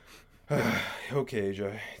 Okay,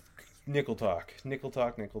 Joe. Nickel talk.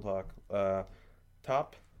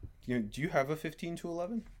 Top. Do you have a 15 to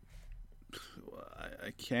 11?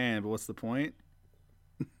 I can, but what's the point?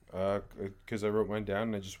 Because I wrote mine down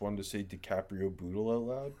and I just wanted to say DiCaprio Boodle out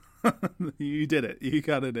loud. You did it. You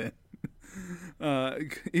got it in.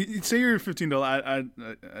 Say you're $15. I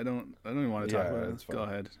don't even want to talk about it. Go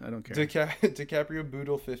ahead. I don't care. DiCaprio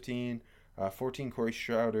Boodle 15, 14 Corey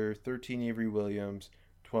Strouder, 13 Avery Williams,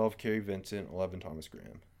 12 Kerry Vincent, 11 Thomas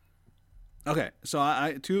Graham. Okay, so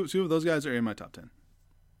I two of those guys are in my top 10.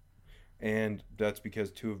 And that's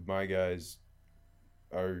because two of my guys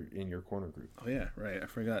are in your corner group. Oh yeah, right. I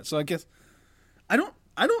forgot. So I guess I don't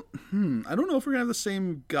know if we're gonna have the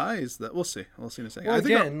same guys. That we'll see. We'll see in a second. Well,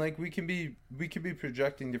 again, like we can be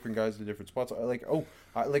projecting different guys to different spots. I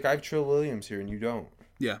have Trill Williams here and you don't.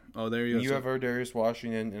 Yeah. Oh, there you go. You have our Darius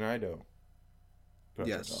Washington and I don't. But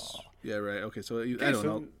yes. Yeah. Right. Okay. So I don't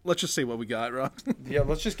know. Let's just say what we got, Rob. Yeah.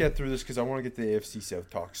 Let's just get through this because I want to get the AFC South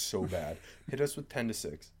talk so bad. Hit us with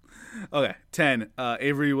 10-6. Okay, 10.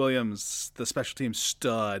 Avery Williams, the special team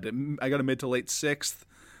stud. I got a mid to late 6th.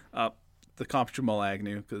 The comp to Jamal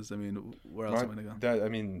Agnew, because, I mean, where else am I going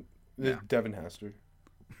to go? Devin Hester.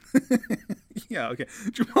 Yeah, okay.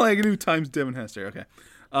 Jamal Agnew times Devin Hester, okay.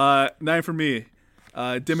 9 for me.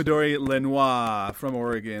 Dimadori Lenoir from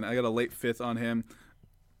Oregon. I got a late 5th on him.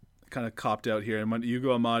 Kind of copped out here.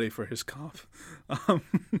 Hugo Amadi for his comp.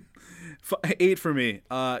 8 for me.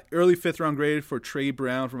 Early 5th round grade for Trey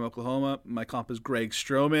Brown from Oklahoma. My comp is Greg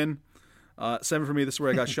Stroman. 7 for me. This is where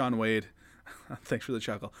I got Sean Wade. Thanks for the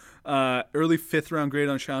chuckle. Early 5th round grade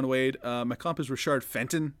on Sean Wade. My comp is Rashard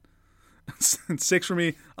Fenton. 6 for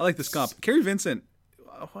me. I like this comp. Kerry Vincent,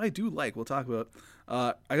 who I do like, we'll talk about.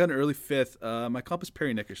 I got an early 5th. My comp is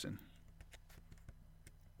Perry Nickerson.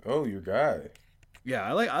 Oh, your guy. Yeah,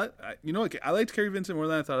 I liked Kerry Vincent more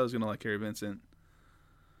than I thought I was going to like Kerry Vincent.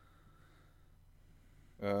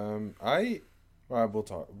 We'll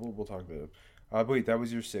talk. We'll talk about it. Wait, that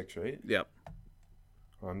was your 6, right? Yep.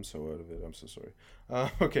 I'm so out of it. I'm so sorry.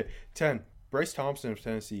 Okay, 10. Bryce Thompson of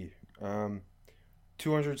Tennessee.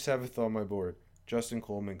 207th on my board. Justin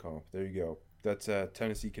Coleman comp. There you go. That's a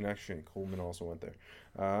Tennessee connection. Coleman also went there.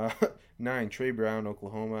 9. Trey Brown,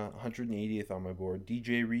 Oklahoma. 180th on my board.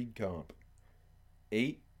 DJ Reed comp.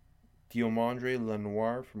 8. Diomandre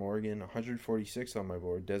Lenoir from Oregon. 146th on my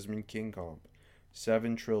board. Desmond King comp.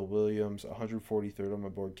 7. Trill Williams. 143rd on my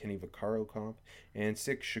board. Kenny Vaccaro comp. And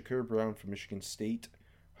 6. Shakur Brown from Michigan State.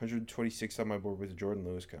 126th on my board with Jordan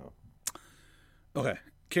Lewis comp. Okay.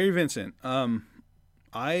 Kerry Vincent.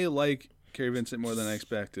 I like Kerry Vincent more than I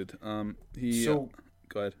expected. Go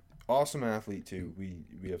ahead. Awesome athlete too.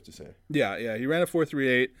 We have to say. Yeah. He ran a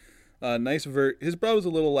 4.38. Nice vert. His brow was a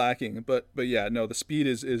little lacking, but yeah, no, the speed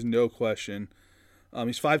is no question.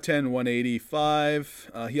 He's 5'10",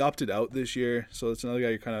 185. He opted out this year, so that's another guy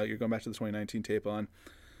you're going back to the 2019 tape on.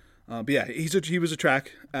 But yeah, he was a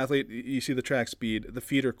track athlete. You see the track speed. The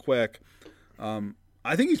feet are quick.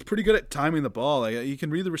 I think he's pretty good at timing the ball. Like, he can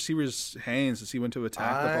read the receiver's hands to see when to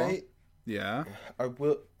attack the ball. Yeah.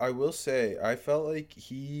 I will say, I felt like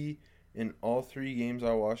he, in all 3 games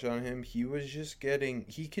I watched on him, he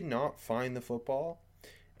could not find the football,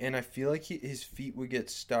 and I feel like his feet would get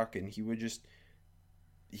stuck, and he just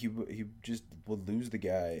would lose the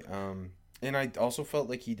guy. And I also felt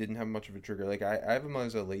like he didn't have much of a trigger. Like, I have him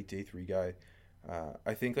as a late day 3 guy.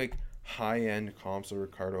 I think, like, high-end comps are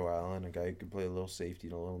Ricardo Allen, a guy who can play a little safety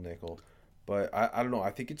and a little nickel. But I don't know. I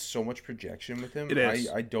think it's so much projection with him. It is.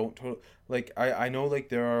 I don't I know, like,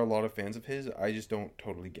 there are a lot of fans of his. I just don't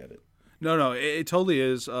totally get it. No, it totally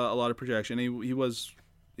is a lot of projection. He was,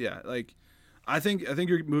 yeah, like, I think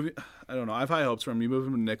you're moving. I don't know. I have high hopes for him. You move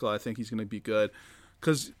him to nickel, I think he's going to be good.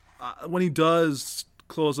 Because when he does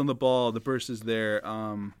close on the ball, the burst is there.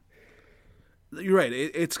 You're right.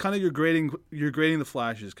 It's kind of you're grading the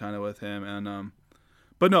flashes kind of with him, and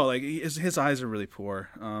but no, like, his eyes are really poor.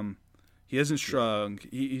 He isn't strong.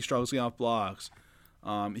 He struggles getting off blocks.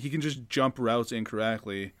 He can just jump routes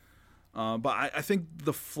incorrectly. But I think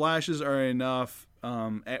the flashes are enough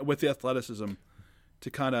with the athleticism to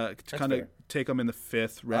kind of take him in the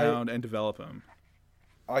 5th round and develop him.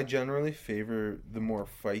 I generally favor the more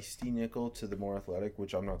feisty nickel to the more athletic,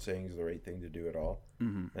 which I'm not saying is the right thing to do at all.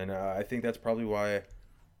 Mm-hmm. And I think that's probably why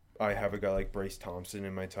I have a guy like Bryce Thompson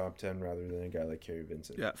in my top 10 rather than a guy like Kerry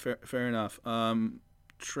Vincent. Yeah, fair enough.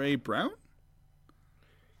 Trey Brown?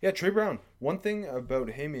 Yeah, Trey Brown. One thing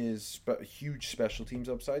about him is huge special teams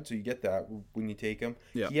upside, so you get that when you take him.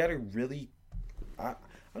 Yeah. He had a really, I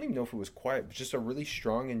don't even know if it was quiet, but just a really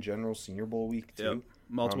strong in general Senior Bowl week too. Yep.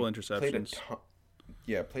 Multiple interceptions.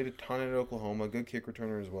 Played a ton at Oklahoma. Good kick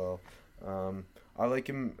returner as well. I like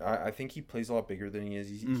him. I think he plays a lot bigger than he is.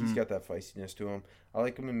 He's got that feistiness to him. I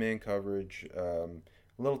like him in man coverage. A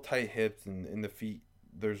little tight hips and in the feet.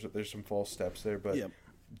 There's some false steps there, but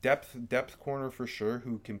depth corner for sure.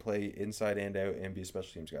 Who can play inside and out and be a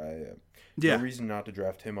special teams guy. No reason not to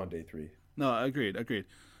draft him on day 3. No, agreed.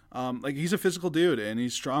 Like, he's a physical dude and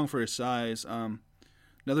he's strong for his size.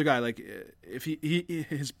 Another guy, like, if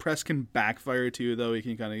his press can backfire too, though, he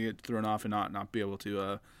can kind of get thrown off and not be able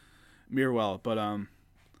to mirror well. But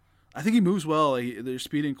I think he moves well. There's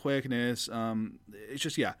speed and quickness. It's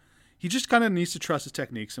just, he just kind of needs to trust his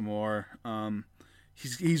technique some more.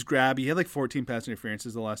 He's grabby. He had like 14 pass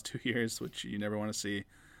interferences the last 2 years, which you never want to see.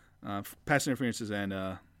 Pass interferences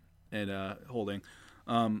and holding.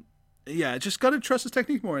 Just got to trust his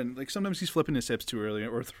technique more. And like sometimes he's flipping his hips too early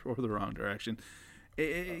or the wrong direction.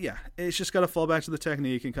 It's just got to fall back to the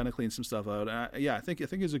technique and kind of clean some stuff out. I think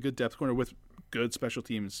he's a good depth corner with good special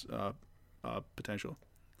teams potential.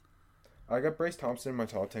 I got Bryce Thompson in my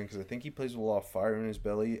top 10 because I think he plays with a lot of fire in his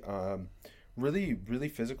belly. Really, really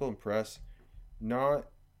physical and press. Not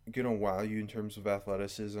gonna wow you in terms of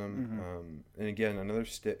athleticism. And again, another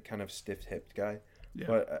kind of stiff-hipped guy. Yeah.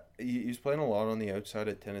 But he's playing a lot on the outside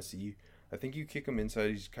at Tennessee. I think you kick him inside.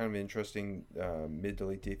 He's kind of an interesting mid to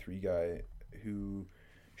late day 3 guy who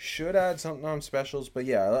should add something on specials. But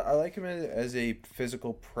yeah, I like him as a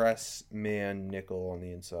physical press man nickel on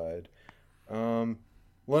the inside.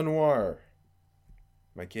 Lenoir,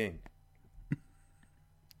 my king.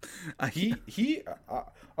 He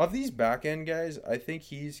of these back end guys, I think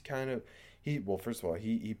he's kind of well. First of all,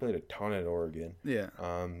 he played a ton at Oregon. Yeah.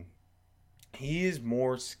 He is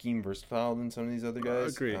more scheme versatile than some of these other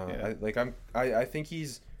guys. Agreed. I think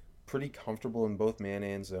he's pretty comfortable in both man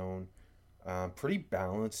and zone. Pretty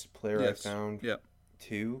balanced player, yes. I found. Yeah.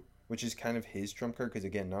 Too, which is kind of his trump card because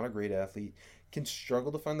again, not a great athlete, can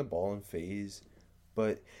struggle to find the ball in phase,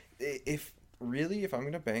 but if really, if I'm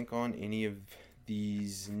going to bank on any of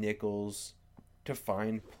these nickels to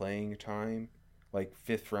find playing time, like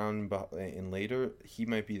 5th round and later, he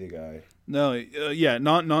might be the guy. No, yeah,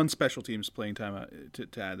 non-special teams playing time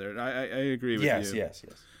to add there. I agree with you. Yes.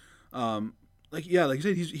 Like you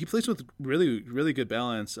said, he plays with really really good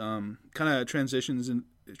balance. Kind of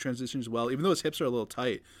transitions well, even though his hips are a little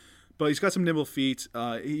tight. But he's got some nimble feet.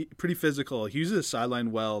 Pretty physical. He uses the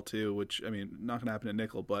sideline well too, which I mean, not going to happen at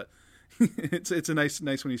nickel, but it's a nice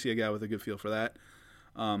when you see a guy with a good feel for that.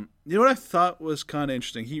 You know what I thought was kind of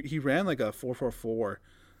interesting? He ran like a 4.44.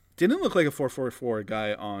 Didn't look like a 4.44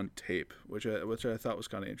 guy on tape, which I thought was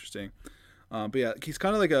kind of interesting. But yeah, he's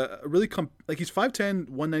kind of like a really like he's 5'10",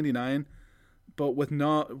 199, but with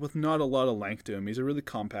not a lot of length to him. He's a really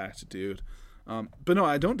compact dude. But no,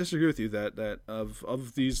 I don't disagree with you that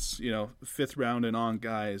of these 5th round and on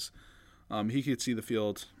guys, he could see the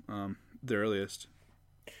field the earliest.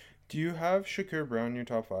 Do you have Shakur Brown in your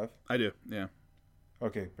top 5? I do, yeah.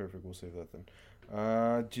 Okay, perfect. We'll save that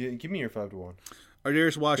then. Give me your 5-1.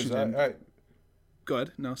 Ardarius Washington. Go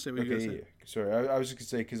ahead. No, say what you're going to say. Yeah. Sorry, I was just going to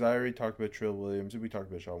say, because I already talked about Trill Williams and we talked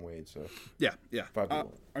about Sean Wade, so. Yeah. 5-1.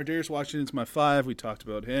 Ardarius Washington's my 5. We talked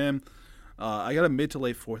about him. I got a mid to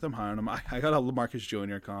late 4th. I'm high on him. I got a LaMarcus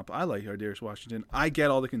Jr. comp. I like Ardarius Washington. I get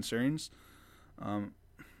all the concerns.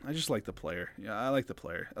 I just like the player. Yeah, I like the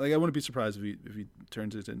player. Like I wouldn't be surprised if he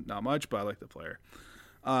turns it into not much, but I like the player.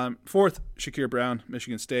 4th, Shakur Brown,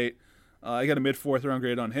 Michigan State. I got a mid 4th round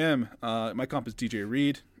grade on him. My comp is DJ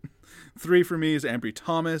Reed. 3 for me is Ambry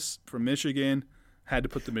Thomas from Michigan. Had to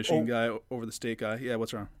put the Michigan guy over the State guy. Yeah,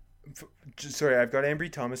 what's wrong? Sorry, I've got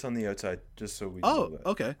Ambry Thomas on the outside, just so we know that.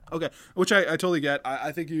 Okay. Which I totally get.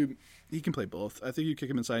 I think he can play both. I think you kick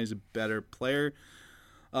him inside. He's a better player.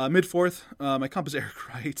 Mid 4th, my comp is Eric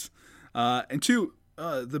Wright. And 2,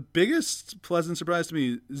 the biggest pleasant surprise to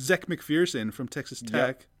me, Zech McPherson from Texas Tech.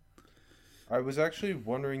 Yep. I was actually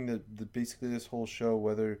wondering that basically this whole show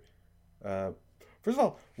whether, first of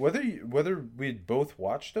all, whether we'd both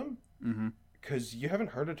watched him, because you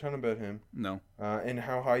haven't heard a ton about him. No. And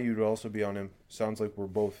how high you'd also be on him. Sounds like we're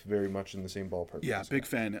both very much in the same ballpark. Yeah, big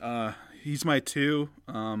fan. He's my 2,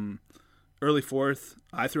 early 4th.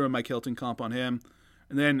 I threw in my Kelton comp on him.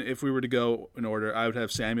 And then if we were to go in order, I would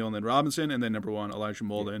have Samuel and then Robinson, and then number 1, Elijah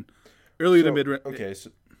Molden. Early to mid. Okay.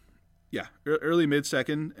 Yeah, early mid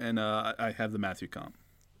 2nd, and I have the Matthew comp.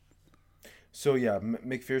 So yeah,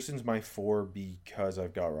 McPherson's my 4 because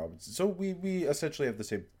I've got Robinson. So we essentially have the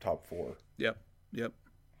same top 4. Yep.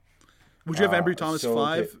 Would you have Ambry Thomas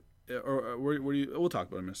 5, or where do you? We'll talk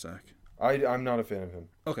about him in a sec. I'm not a fan of him.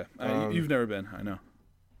 Okay, you've never been, I know.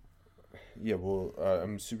 Yeah, well,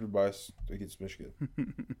 I'm super biased against Michigan.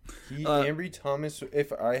 Ambry Thomas,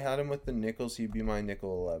 if I had him with the nickels, he'd be my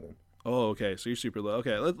nickel 11. Oh, okay. So you're super low.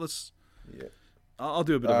 Okay, let's. Yeah. I'll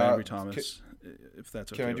do a bit of Ambry Thomas, if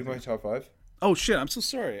that's okay. Can I do my top 5? Oh shit! I'm so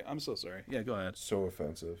sorry. Yeah, go ahead. So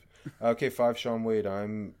offensive. Okay, 5, Sean Wade.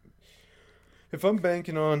 If I'm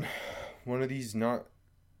banking on one of these not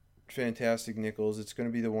fantastic nickels, it's going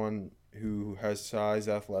to be the one who has size,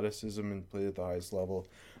 athleticism, and played at the highest level.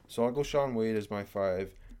 So I'll go Sean Wade as my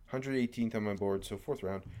 5, 118th on my board, so 4th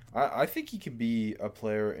round. I think he could be a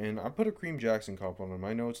player, and I put a Kareem Jackson comp on him.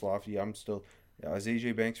 I know it's lofty. I'm still, as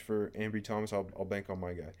AJ banks for Ambry Thomas, I'll bank on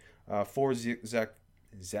my guy. 4, Zach?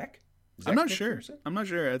 I'm not sure.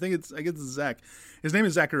 I think it's Zach. His name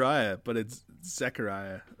is Zachariah, but it's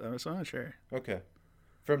Zechariah. So I'm not sure. Okay.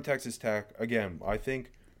 From Texas Tech, again, I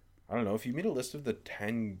don't know, if you made a list of the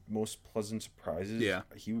 10 most pleasant surprises,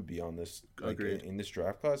 he would be on this. Agreed. In this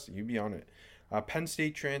draft class, he'd be on it. Penn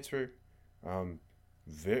State transfer,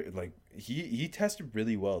 he tested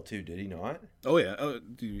really well too, did he not? Oh yeah. Oh,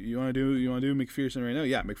 you want to do McPherson right now?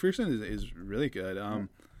 Yeah, McPherson is really good.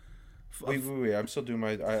 Wait, I'm still doing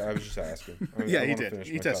my. I was just asking. He did.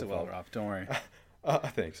 He tested well, Rob. Don't worry.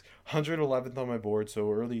 Thanks. 111th on my board,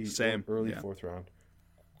 so early 4th round.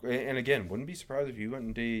 And again, wouldn't be surprised if you went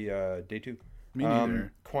in day 2. Me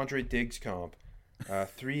neither. Quandre Diggs comp.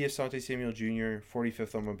 3, Asante Samuel Jr.,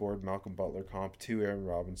 45th on my board. Malcolm Butler comp. 2, Aaron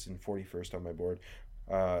Robinson, 41st on my board.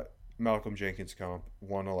 Malcolm Jenkins comp.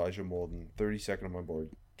 1, Elijah Molden, 32nd on my board.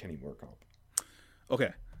 Kenny Moore comp.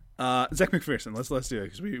 Okay. Zech McPherson. Let's do it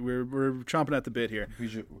because we're chomping at the bit here.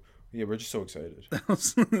 We're just so excited.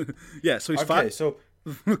 Yeah. So he's 5. Okay. So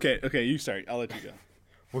okay. You start. I'll let you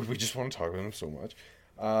go. We just want to talk about him so much.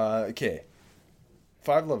 Okay.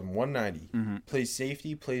 5'11", 190. Mm-hmm. Plays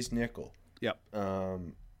safety. Plays nickel. Yep.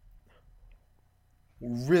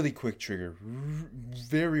 Really quick trigger.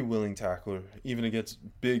 Very willing tackler. Even against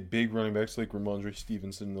big running backs like Ramondre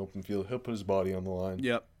Stevenson in the open field, he'll put his body on the line.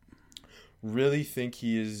 Yep. Really think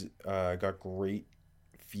he is got great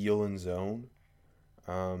feel and zone.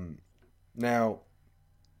 Now,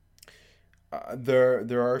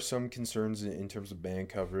 there are some concerns in terms of man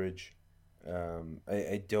coverage.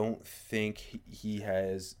 I don't think he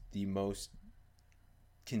has the most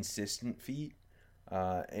consistent feet,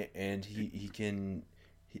 and he can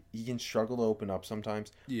struggle to open up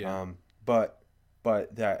sometimes. Yeah. But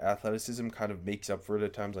that athleticism kind of makes up for it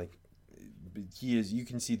at times. Like you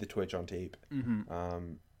can see the twitch on tape.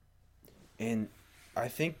 Mm-hmm. And I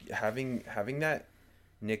think having that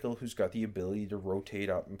nickel who's got the ability to rotate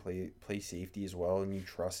up and play safety as well, and you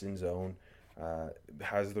trust in zone,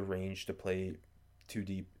 has the range to play too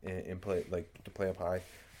deep and play to play up high,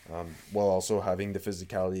 while also having the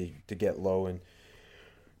physicality to get low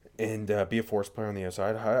and be a force player on the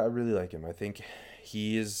outside. I really like him. I think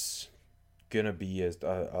he is gonna be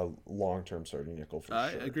a long-term starting nickel for sure.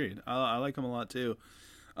 I agreed. I like him a lot too.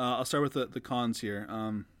 I'll start with the cons here.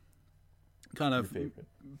 Kind of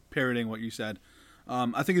parroting what you said.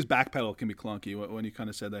 I think his back pedal can be clunky when you kind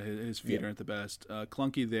of said that his feet aren't the best.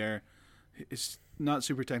 Clunky there. It's not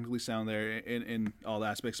super technically sound there in all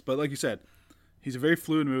aspects. But like you said, he's a very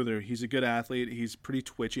fluid mover. He's a good athlete. He's pretty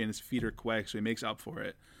twitchy and his feet are quick, so he makes up for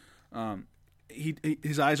it.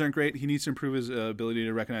 His eyes aren't great. He needs to improve his ability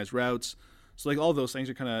to recognize routes. So like all those things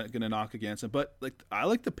are kind of going to knock against him. But like I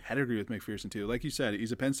like the pedigree with McPherson too. Like you said,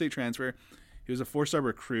 he's a Penn State transfer. He was a 4-star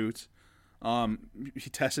recruit. He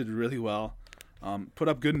tested really well. Put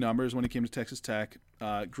up good numbers when he came to Texas Tech.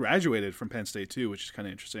 Graduated from Penn State too, which is kind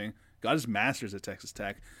of interesting. Got his master's at Texas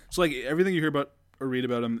Tech. So like everything you hear about or read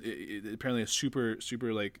about him, apparently a super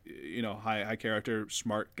like high character,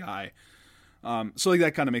 smart guy. So like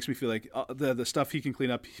that kind of makes me feel like the stuff he can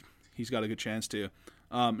clean up, he's got a good chance to.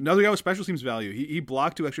 Another guy with special teams value. He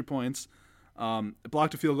blocked 2 extra points,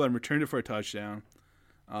 blocked a field goal and returned it for a touchdown.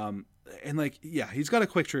 And like, yeah, he's got a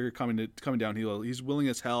quick trigger coming downhill. He's willing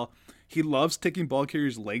as hell. He loves taking ball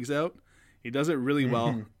carriers' legs out. He does it really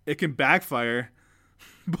well. It can backfire,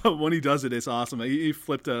 but when he does it, it's awesome. He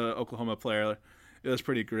flipped a Oklahoma player. It was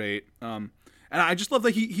pretty great. And I just love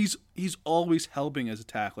that he's always helping as a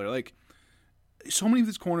tackler. Like so many of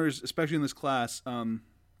these corners, especially in this class, when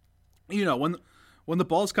the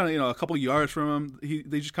ball's kind of a couple yards from him,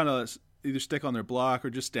 they just kind of either stick on their block or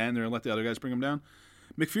just stand there and let the other guys bring him down.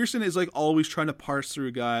 McPherson is like always trying to parse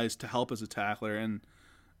through guys to help as a tackler, and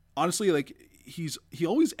honestly, like he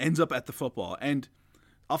always ends up at the football. And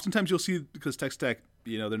oftentimes you'll see, because Texas Tech,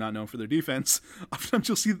 they're not known for their defense. Oftentimes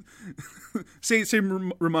you'll see, say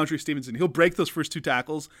Ramondre Stevenson, he'll break those first 2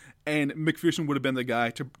 tackles, and McPherson would have been the guy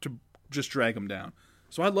to just drag him down.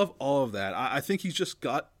 So I love all of that. I think he's just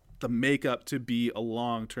got the makeup to be a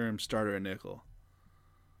long-term starter at nickel.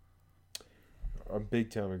 I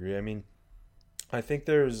big time agree. I mean, I think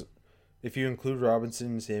if you include Robinson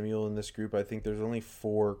and Samuel in this group, I think there's only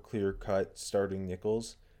 4 clear-cut starting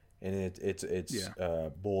nickels, and it's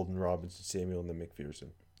Bolden, Robinson, Samuel, and then McPherson.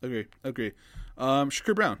 Agree.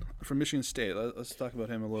 Shakur Brown from Michigan State. Let's talk about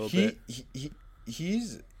him a little bit.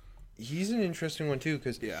 He's an interesting one too,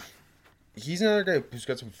 because he's another guy who's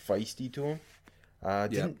got some feisty to him.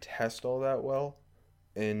 Didn't test all that well.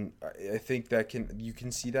 And I think you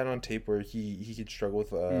can see that on tape where he could struggle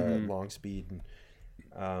with long speed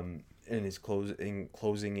and his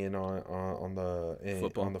closing in on the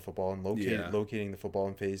football and locating the football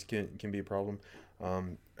in phase can be a problem.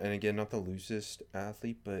 And again, not the loosest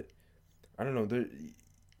athlete, but I don't know.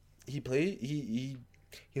 He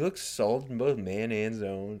looks solid in both man and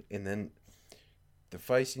zone, and then the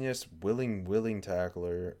feistiness, willing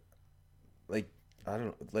tackler. Like I don't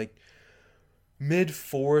know, like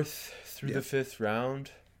mid-4th through the 5th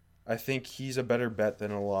round, I think he's a better bet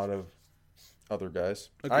than a lot of other guys.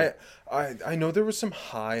 Okay. I know there was some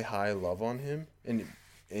high love on him,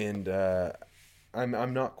 and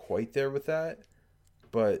I'm not quite there with that,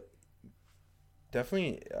 but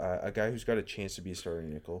definitely a guy who's got a chance to be a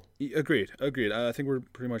starting nickel. Agreed. I think we're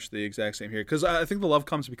pretty much the exact same here, because I think the love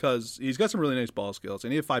comes because he's got some really nice ball skills,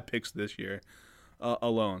 and he had 5 picks this year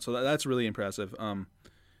alone, so that's really impressive.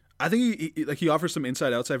 I think he offers some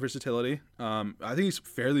inside-outside versatility. I think he's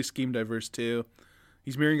fairly scheme diverse too.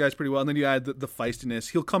 He's mirroring guys pretty well. And then you add the feistiness.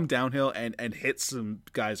 He'll come downhill and hit some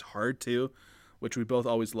guys hard too, which we both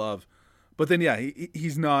always love. But then,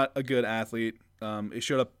 he's not a good athlete. He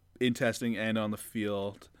showed up in testing and on the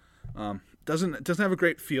field. Doesn't have a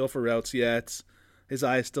great feel for routes yet. His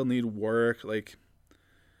eyes still need work. Like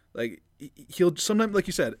he'll sometimes, like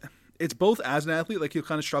you said, it's both as an athlete, like he'll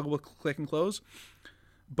kind of struggle with click and close.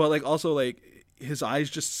 But like also like his eyes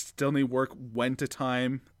just still need work when to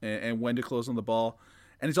time and when to close on the ball.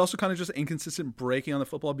 And he's also kind of just inconsistent breaking on the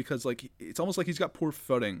football because like it's almost like he's got poor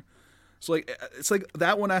footing. So like it's like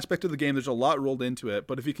that one aspect of the game. There's a lot rolled into it,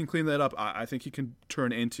 but if he can clean that up, I think he can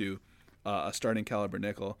turn into a starting caliber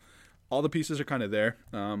nickel. All the pieces are kind of there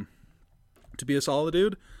to be a solid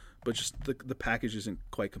dude, but just the package isn't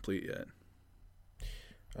quite complete yet.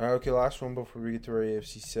 Okay, last one before we get to our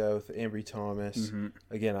AFC South. Ambry Thomas. Mm-hmm.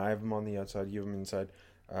 Again, I have him on the outside. You have him inside.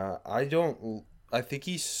 I think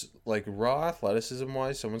he's like raw athleticism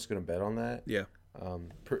wise. Someone's going to bet on that. Yeah.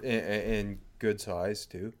 And good size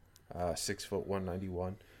too. 6 foot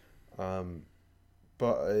 191.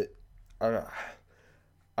 But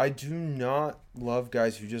I do not love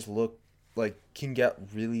guys who just look like can get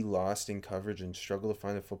really lost in coverage and struggle to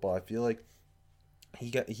find the football. I feel like he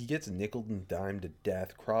gets nickeled and dimed to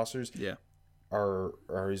death. Crossers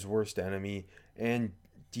are his worst enemy. And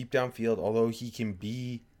deep downfield, although he can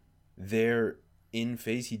be there in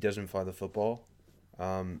phase, he doesn't find the football.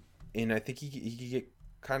 And I think he could get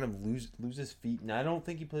kind of lose his feet. And I don't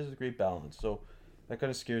think he plays with great balance. So that kind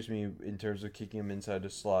of scares me in terms of kicking him inside the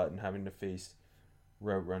slot and having to face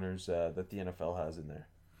route runners that the NFL has in there.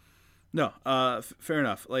 No, fair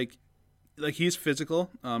enough. Like he's physical.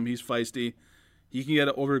 He's feisty. He can get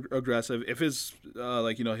over aggressive if his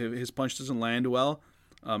his punch doesn't land well,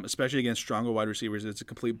 especially against stronger wide receivers. It's a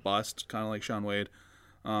complete bust, kind of like Shaun Wade.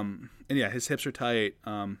 And yeah, his hips are tight.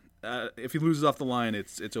 If he loses off the line,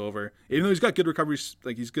 it's over. Even though he's got good recoveries,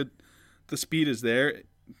 like he's good, the speed is there.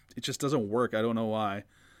 It just doesn't work. I don't know why.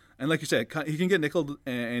 And like you said, he can get nickeled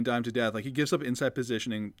and dimed to death. Like he gives up inside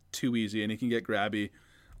positioning too easy, and he can get grabby,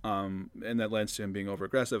 and that lends to him being over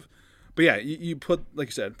aggressive. But yeah, you put, like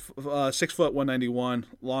you said, 6 foot 191,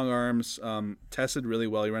 long arms, tested really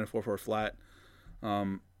well. He ran a 4.4 flat.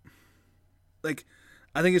 Like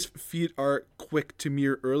I think his feet are quick to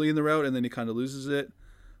mirror early in the route, and then he kind of loses it.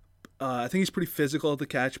 I think he's pretty physical at the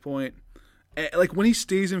catch point. Like when he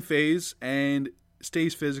stays in phase and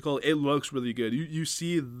stays physical, it looks really good. You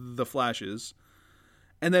see the flashes.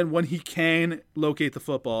 And then when he can locate the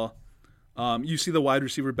football, you see the wide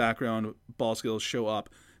receiver background ball skills show up.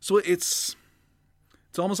 So it's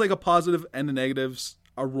almost like a positive and the negatives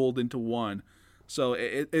are rolled into one. So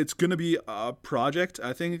it's going to be a project,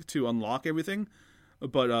 I think, to unlock everything.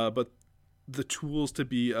 But the tools to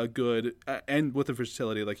be a good, and with the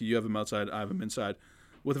versatility, like you have him outside, I have him inside.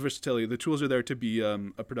 With the versatility, the tools are there to be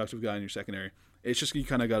a productive guy in your secondary. It's just you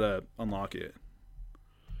kind of got to unlock it.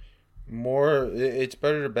 It's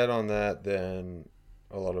better to bet on that than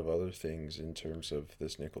a lot of other things in terms of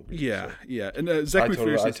this nickel group. Yeah, so. yeah. And Zach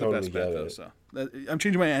McPherson's totally the best bet, though. So I'm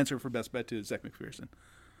changing my answer for best bet to Zach McPherson.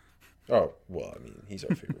 Oh, well, I mean, he's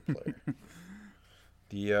our favorite player.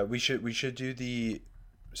 We should do the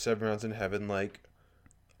 7 rounds in heaven, like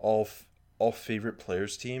all favorite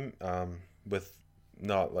players team, with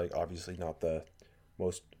not like obviously not the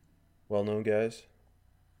most well-known guys.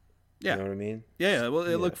 Yeah, you know what I mean. Yeah. Well,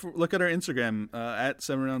 yeah. Look at our Instagram at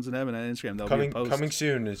 7 rounds in heaven at Instagram. That'll be a post. Coming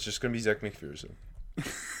soon. It's just gonna be Zach McPherson.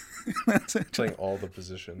 That's it. Playing all the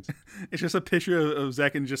positions. It's just a picture of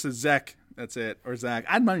Zach and just says Zach. That's it, or Zach.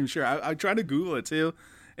 I'm not even sure. I tried to Google it too.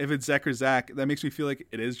 If it's Zach or Zach, that makes me feel like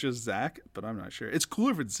it is just Zach, but I'm not sure. It's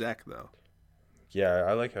cooler if it's Zach though. Yeah,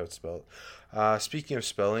 I like how it's spelled. Speaking of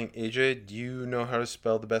spelling, AJ, do you know how to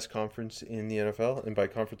spell the best conference in the NFL? And by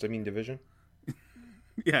conference, I mean division.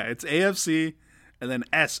 Yeah, it's AFC and then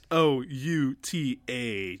SOUTH,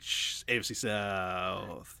 AFC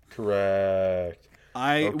South. Correct.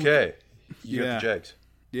 Okay. You got the Jags.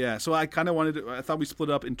 Yeah, so I kind of I thought we split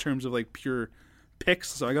up in terms of like pure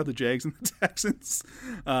picks, so I got the Jags and the Texans.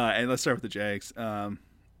 And let's start with the Jags.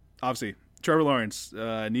 Obviously, Trevor Lawrence,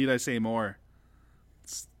 need I say more?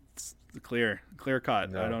 It's clear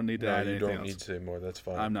cut. No, I don't need to add anything else. You don't need to say more. That's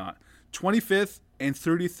fine. I'm not. 25th and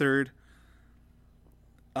 33rd.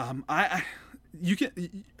 I'll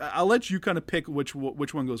let you kind of pick which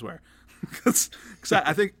one goes where, because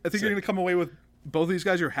I think you're going to come away with both of these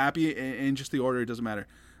guys. You're happy in just the order. It doesn't matter.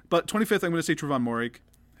 But 25th, I'm going to say Trevon Moehrig,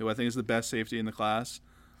 who I think is the best safety in the class.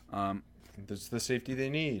 That's the safety they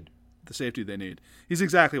need. The safety they need. He's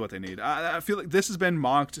exactly what they need. I feel like this has been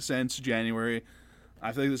mocked since January.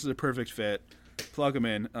 I feel like this is a perfect fit. Plug him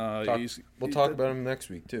in. We'll talk about him next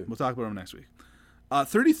week too. We'll talk about him next week.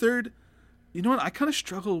 33rd. You know what? I kind of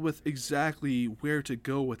struggled with exactly where to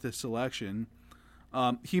go with this selection.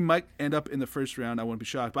 He might end up in the first round. I wouldn't be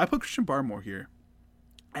shocked. But I put Christian Barmore here.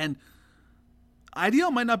 And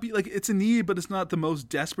ideal might not be, like, it's a need, but it's not the most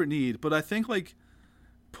desperate need. But I think, like,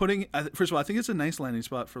 first of all, I think it's a nice landing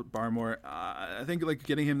spot for Barmore. I think, like,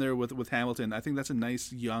 getting him there with Hamilton, I think that's a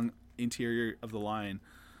nice young interior of the line.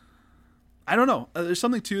 I don't know. There's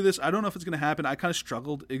something to this. I don't know if it's going to happen. I kind of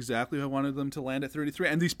struggled exactly who I wanted them to land at 33,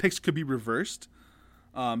 and these picks could be reversed.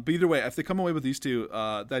 But either way, if they come away with these two,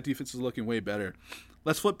 that defense is looking way better.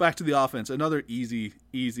 Let's flip back to the offense. Another easy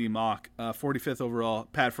mock. 45th overall,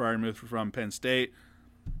 Pat Freiermuth from Penn State.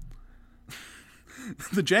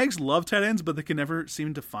 The Jags love tight ends, but they can never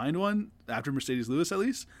seem to find one, after Mercedes Lewis at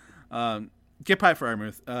least. Get Pat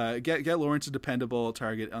Freiermuth. Get Lawrence a dependable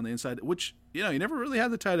target on the inside, which, you never really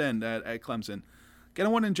had the tight end at Clemson. Get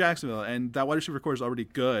him one in Jacksonville, and that wide receiver core is already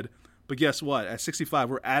good. But guess what? At 65,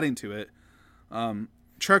 we're adding to it.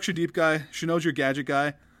 Chark's your deep guy. Shenault's your gadget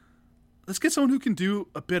guy. Let's get someone who can do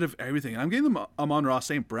a bit of everything. I'm getting them Amon-Ra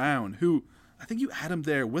St. Brown, who I think you had him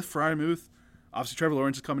there with Freiermuth. Obviously, Trevor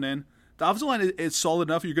Lawrence is coming in. The offensive line is solid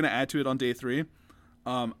enough. You're going to add to it on day 3.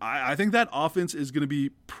 I think that offense is going to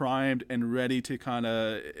be primed and ready to kind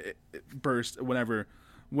of burst whenever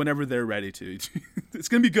they're ready to. It's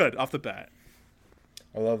going to be good off the bat.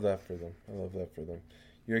 I love that for them.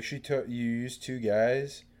 You actually you used two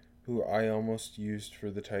guys who I almost used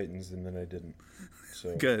for the Titans, and then I didn't.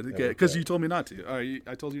 So good, because you told me not to.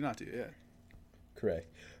 I told you not to, yeah.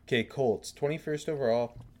 Correct. Okay, Colts, 21st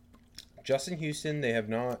overall. Justin Houston, they have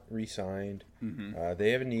not re-signed. Mm-hmm.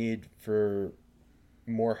 They have a need for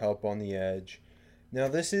more help on the edge. Now,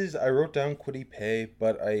 I wrote down Kwity Paye,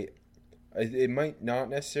 but it might not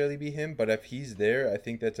necessarily be him, but if he's there, I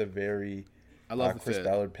think that's a very... I love the Chris fit.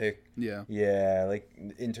 Ballard pick. Yeah. Yeah, like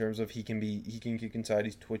in terms of he can kick inside,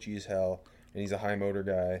 he's twitchy as hell, and he's a high motor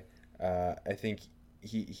guy. I think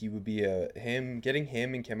he would be getting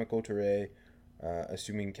him and Chemical Toure,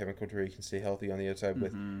 assuming Chemical Toure can stay healthy on the outside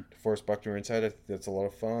with DeForest Buckner inside. I think that's a lot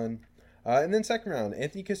of fun. And then second round,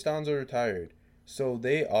 Anthony Costanzo retired, so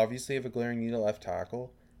they obviously have a glaring need at left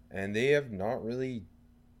tackle, and they have not really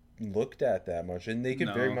looked at that much, and they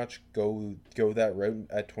could very much go that route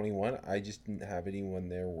at 21. I just didn't have anyone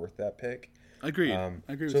there worth that pick. Agreed. I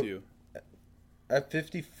agree with you. At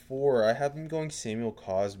 54, I had them going Samuel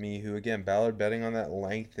Cosme, who, again, Ballard betting on that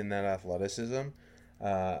length and that athleticism,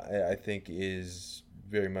 I think is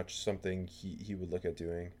very much something he would look at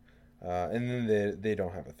doing. And then they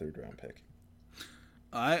don't have a third-round pick.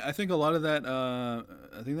 I think a lot of that,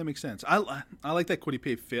 I think that makes sense. I like that Kwity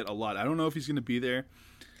Paye fit a lot. I don't know if he's going to be there.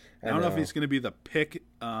 I don't know if he's going to be the pick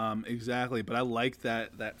exactly, but I like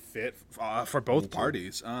that fit for both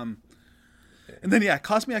parties. And then,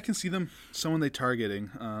 Cosme, I can see them, someone they're targeting.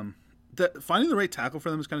 Finding the right tackle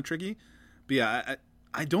for them is kind of tricky. But,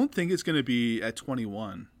 I don't think it's going to be at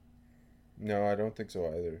 21. No, I don't think so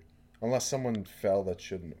either. Unless someone fell that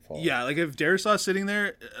shouldn't fall. Yeah, like if Darrisaw's sitting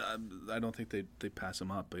there, I don't think they pass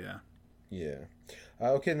him up, but yeah. Yeah.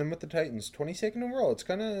 Okay, and then with the Titans, 22nd overall, it's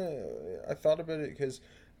kind of... I thought about it because...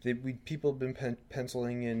 people have been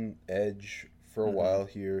penciling in edge for a while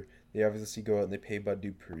here. They obviously go out and they pay Bud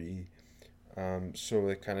Dupree. So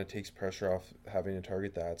it kind of takes pressure off having to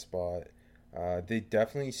target that spot. They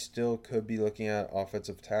definitely still could be looking at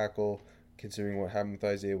offensive tackle, considering what happened with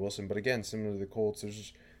Isaiah Wilson. But again, similar to the Colts, there's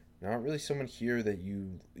just not really someone here that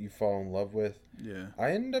you fall in love with. Yeah.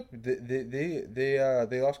 I ended up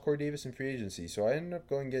they lost Corey Davis in free agency, so I ended up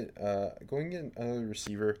going get another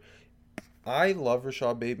receiver. I love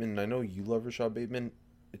Rashad Bateman, and I know you love Rashad Bateman.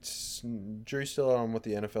 It's jury's still on what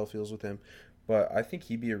the NFL feels with him, but I think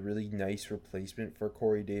he'd be a really nice replacement for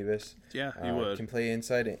Corey Davis. Yeah, he would. Can play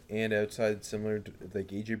inside and outside, similar to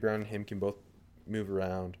like A.J. Brown and him can both move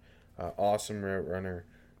around. Awesome route runner.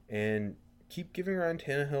 And keep giving Ryan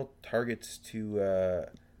Tannehill targets to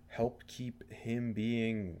help keep him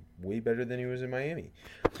being way better than he was in Miami.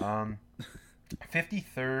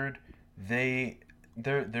 53rd,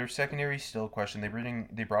 Their secondary is still a question.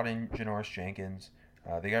 They brought in Janoris Jenkins.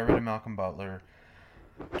 They got rid of Malcolm Butler.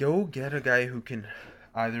 Go get a guy who can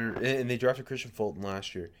and they drafted Christian Fulton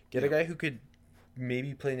last year. Get a guy who could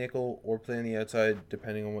maybe play nickel or play on the outside,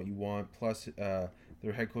 depending on what you want. Plus,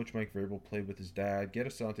 their head coach Mike Vrabel played with his dad. Get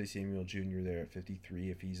Asante Samuel Jr. there at 53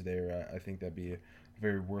 if he's there. I think that'd be a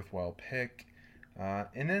very worthwhile pick.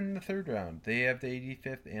 And then the third round, they have the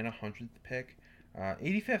 85th and 100th pick.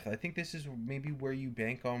 85th, I think this is maybe where you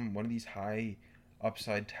bank on one of these high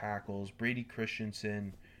upside tackles. Brady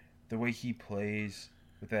Christensen, the way he plays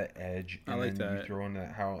with that edge, and I like then that. you throw in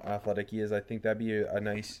that how athletic he is. I think that'd be a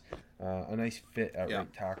nice fit at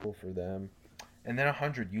right tackle for them. And then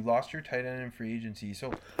 100, you lost your tight end in free agency.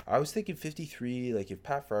 So I was thinking 53, like if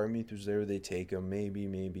Pat Freiermuth was there, they take him.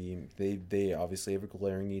 Maybe. They obviously have a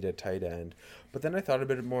glaring need at tight end. But then I thought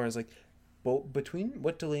about it more as like, between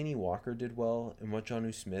what Delaney Walker did well and what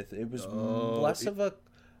Jonnu Smith, it was less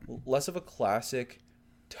of a classic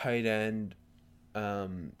tight end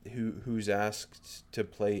who's asked to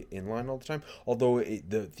play inline all the time. Although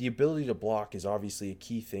the ability to block is obviously a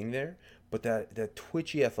key thing there, but that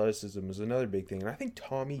twitchy athleticism is another big thing. And I think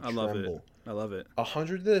Tommy Tremble, I love it.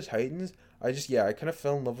 100 to the Titans. I kind of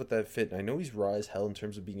fell in love with that fit. And I know he's raw as hell in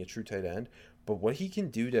terms of being a true tight end, but what he can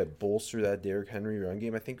do to bolster that Derrick Henry run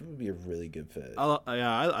game, I think it would be a really good fit.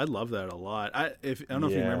 I love that a lot. I don't know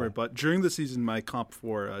if you remember, but during the season, my comp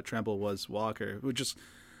for Tremble was Walker, which is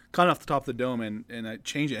kind of off the top of the dome, and I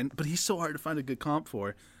changed it. But he's so hard to find a good comp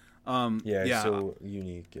for. He's so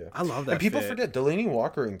unique. Yeah, I love that. And people fit. forget Delaney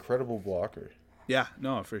Walker, incredible blocker. Yeah,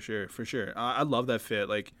 no, for sure. I love that fit.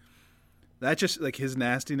 Like that, just like his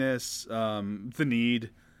nastiness, the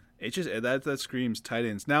need. It just that screams tight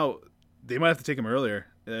ends. Now they might have to take him earlier.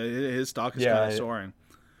 His stock is kind of soaring.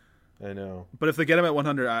 I know. But if they get him at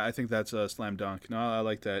 100, I think that's a slam dunk. No, I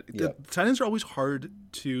like that. Yep. The tight ends are always hard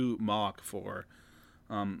to mock for.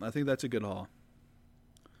 I think that's a good haul.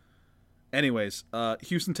 Anyways,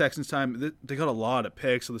 Houston Texans time. They got a lot of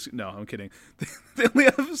picks. So no, I'm kidding. They only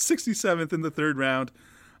have 67th in the third round.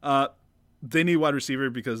 They need wide receiver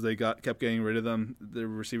because they kept getting rid of them. The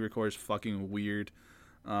receiver core is fucking weird.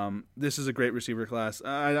 This is a great receiver class.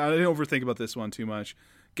 I didn't overthink about this one too much.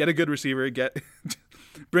 Get a good receiver.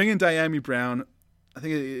 Bring in Diami Brown. I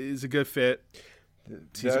think it is a good fit.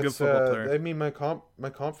 He's a good football player. I mean, my comp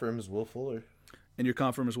for him is Will Fuller. And your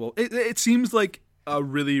comp for him as well. It seems like a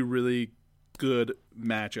really, really good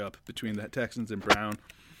matchup between the Texans and Brown.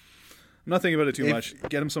 I'm not thinking about it too much.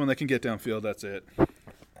 Get him someone that can get downfield. That's it.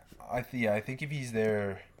 I think if he's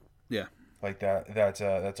there, like that's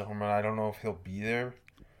a home run. I don't know if he'll be there.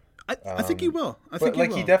 I think he will.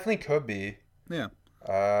 He definitely could be. Yeah.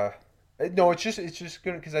 No, it's just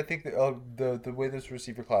good because I think the way this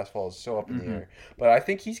receiver class falls is so up in the air. But I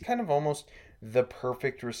think he's kind of almost the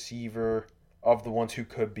perfect receiver of the ones who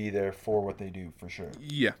could be there for what they do, for sure.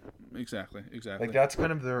 Yeah, exactly. Like that's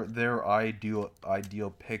kind of their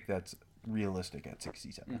ideal pick that's realistic at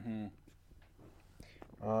 67.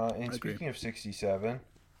 And speaking of 67,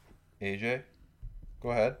 AJ,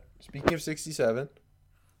 go ahead. Speaking of 67.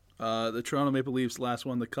 The Toronto Maple Leafs last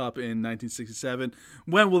won the Cup in 1967.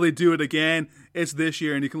 When will they do it again? It's this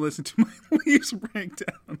year, and you can listen to my Leafs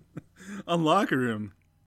breakdown on Locker Room.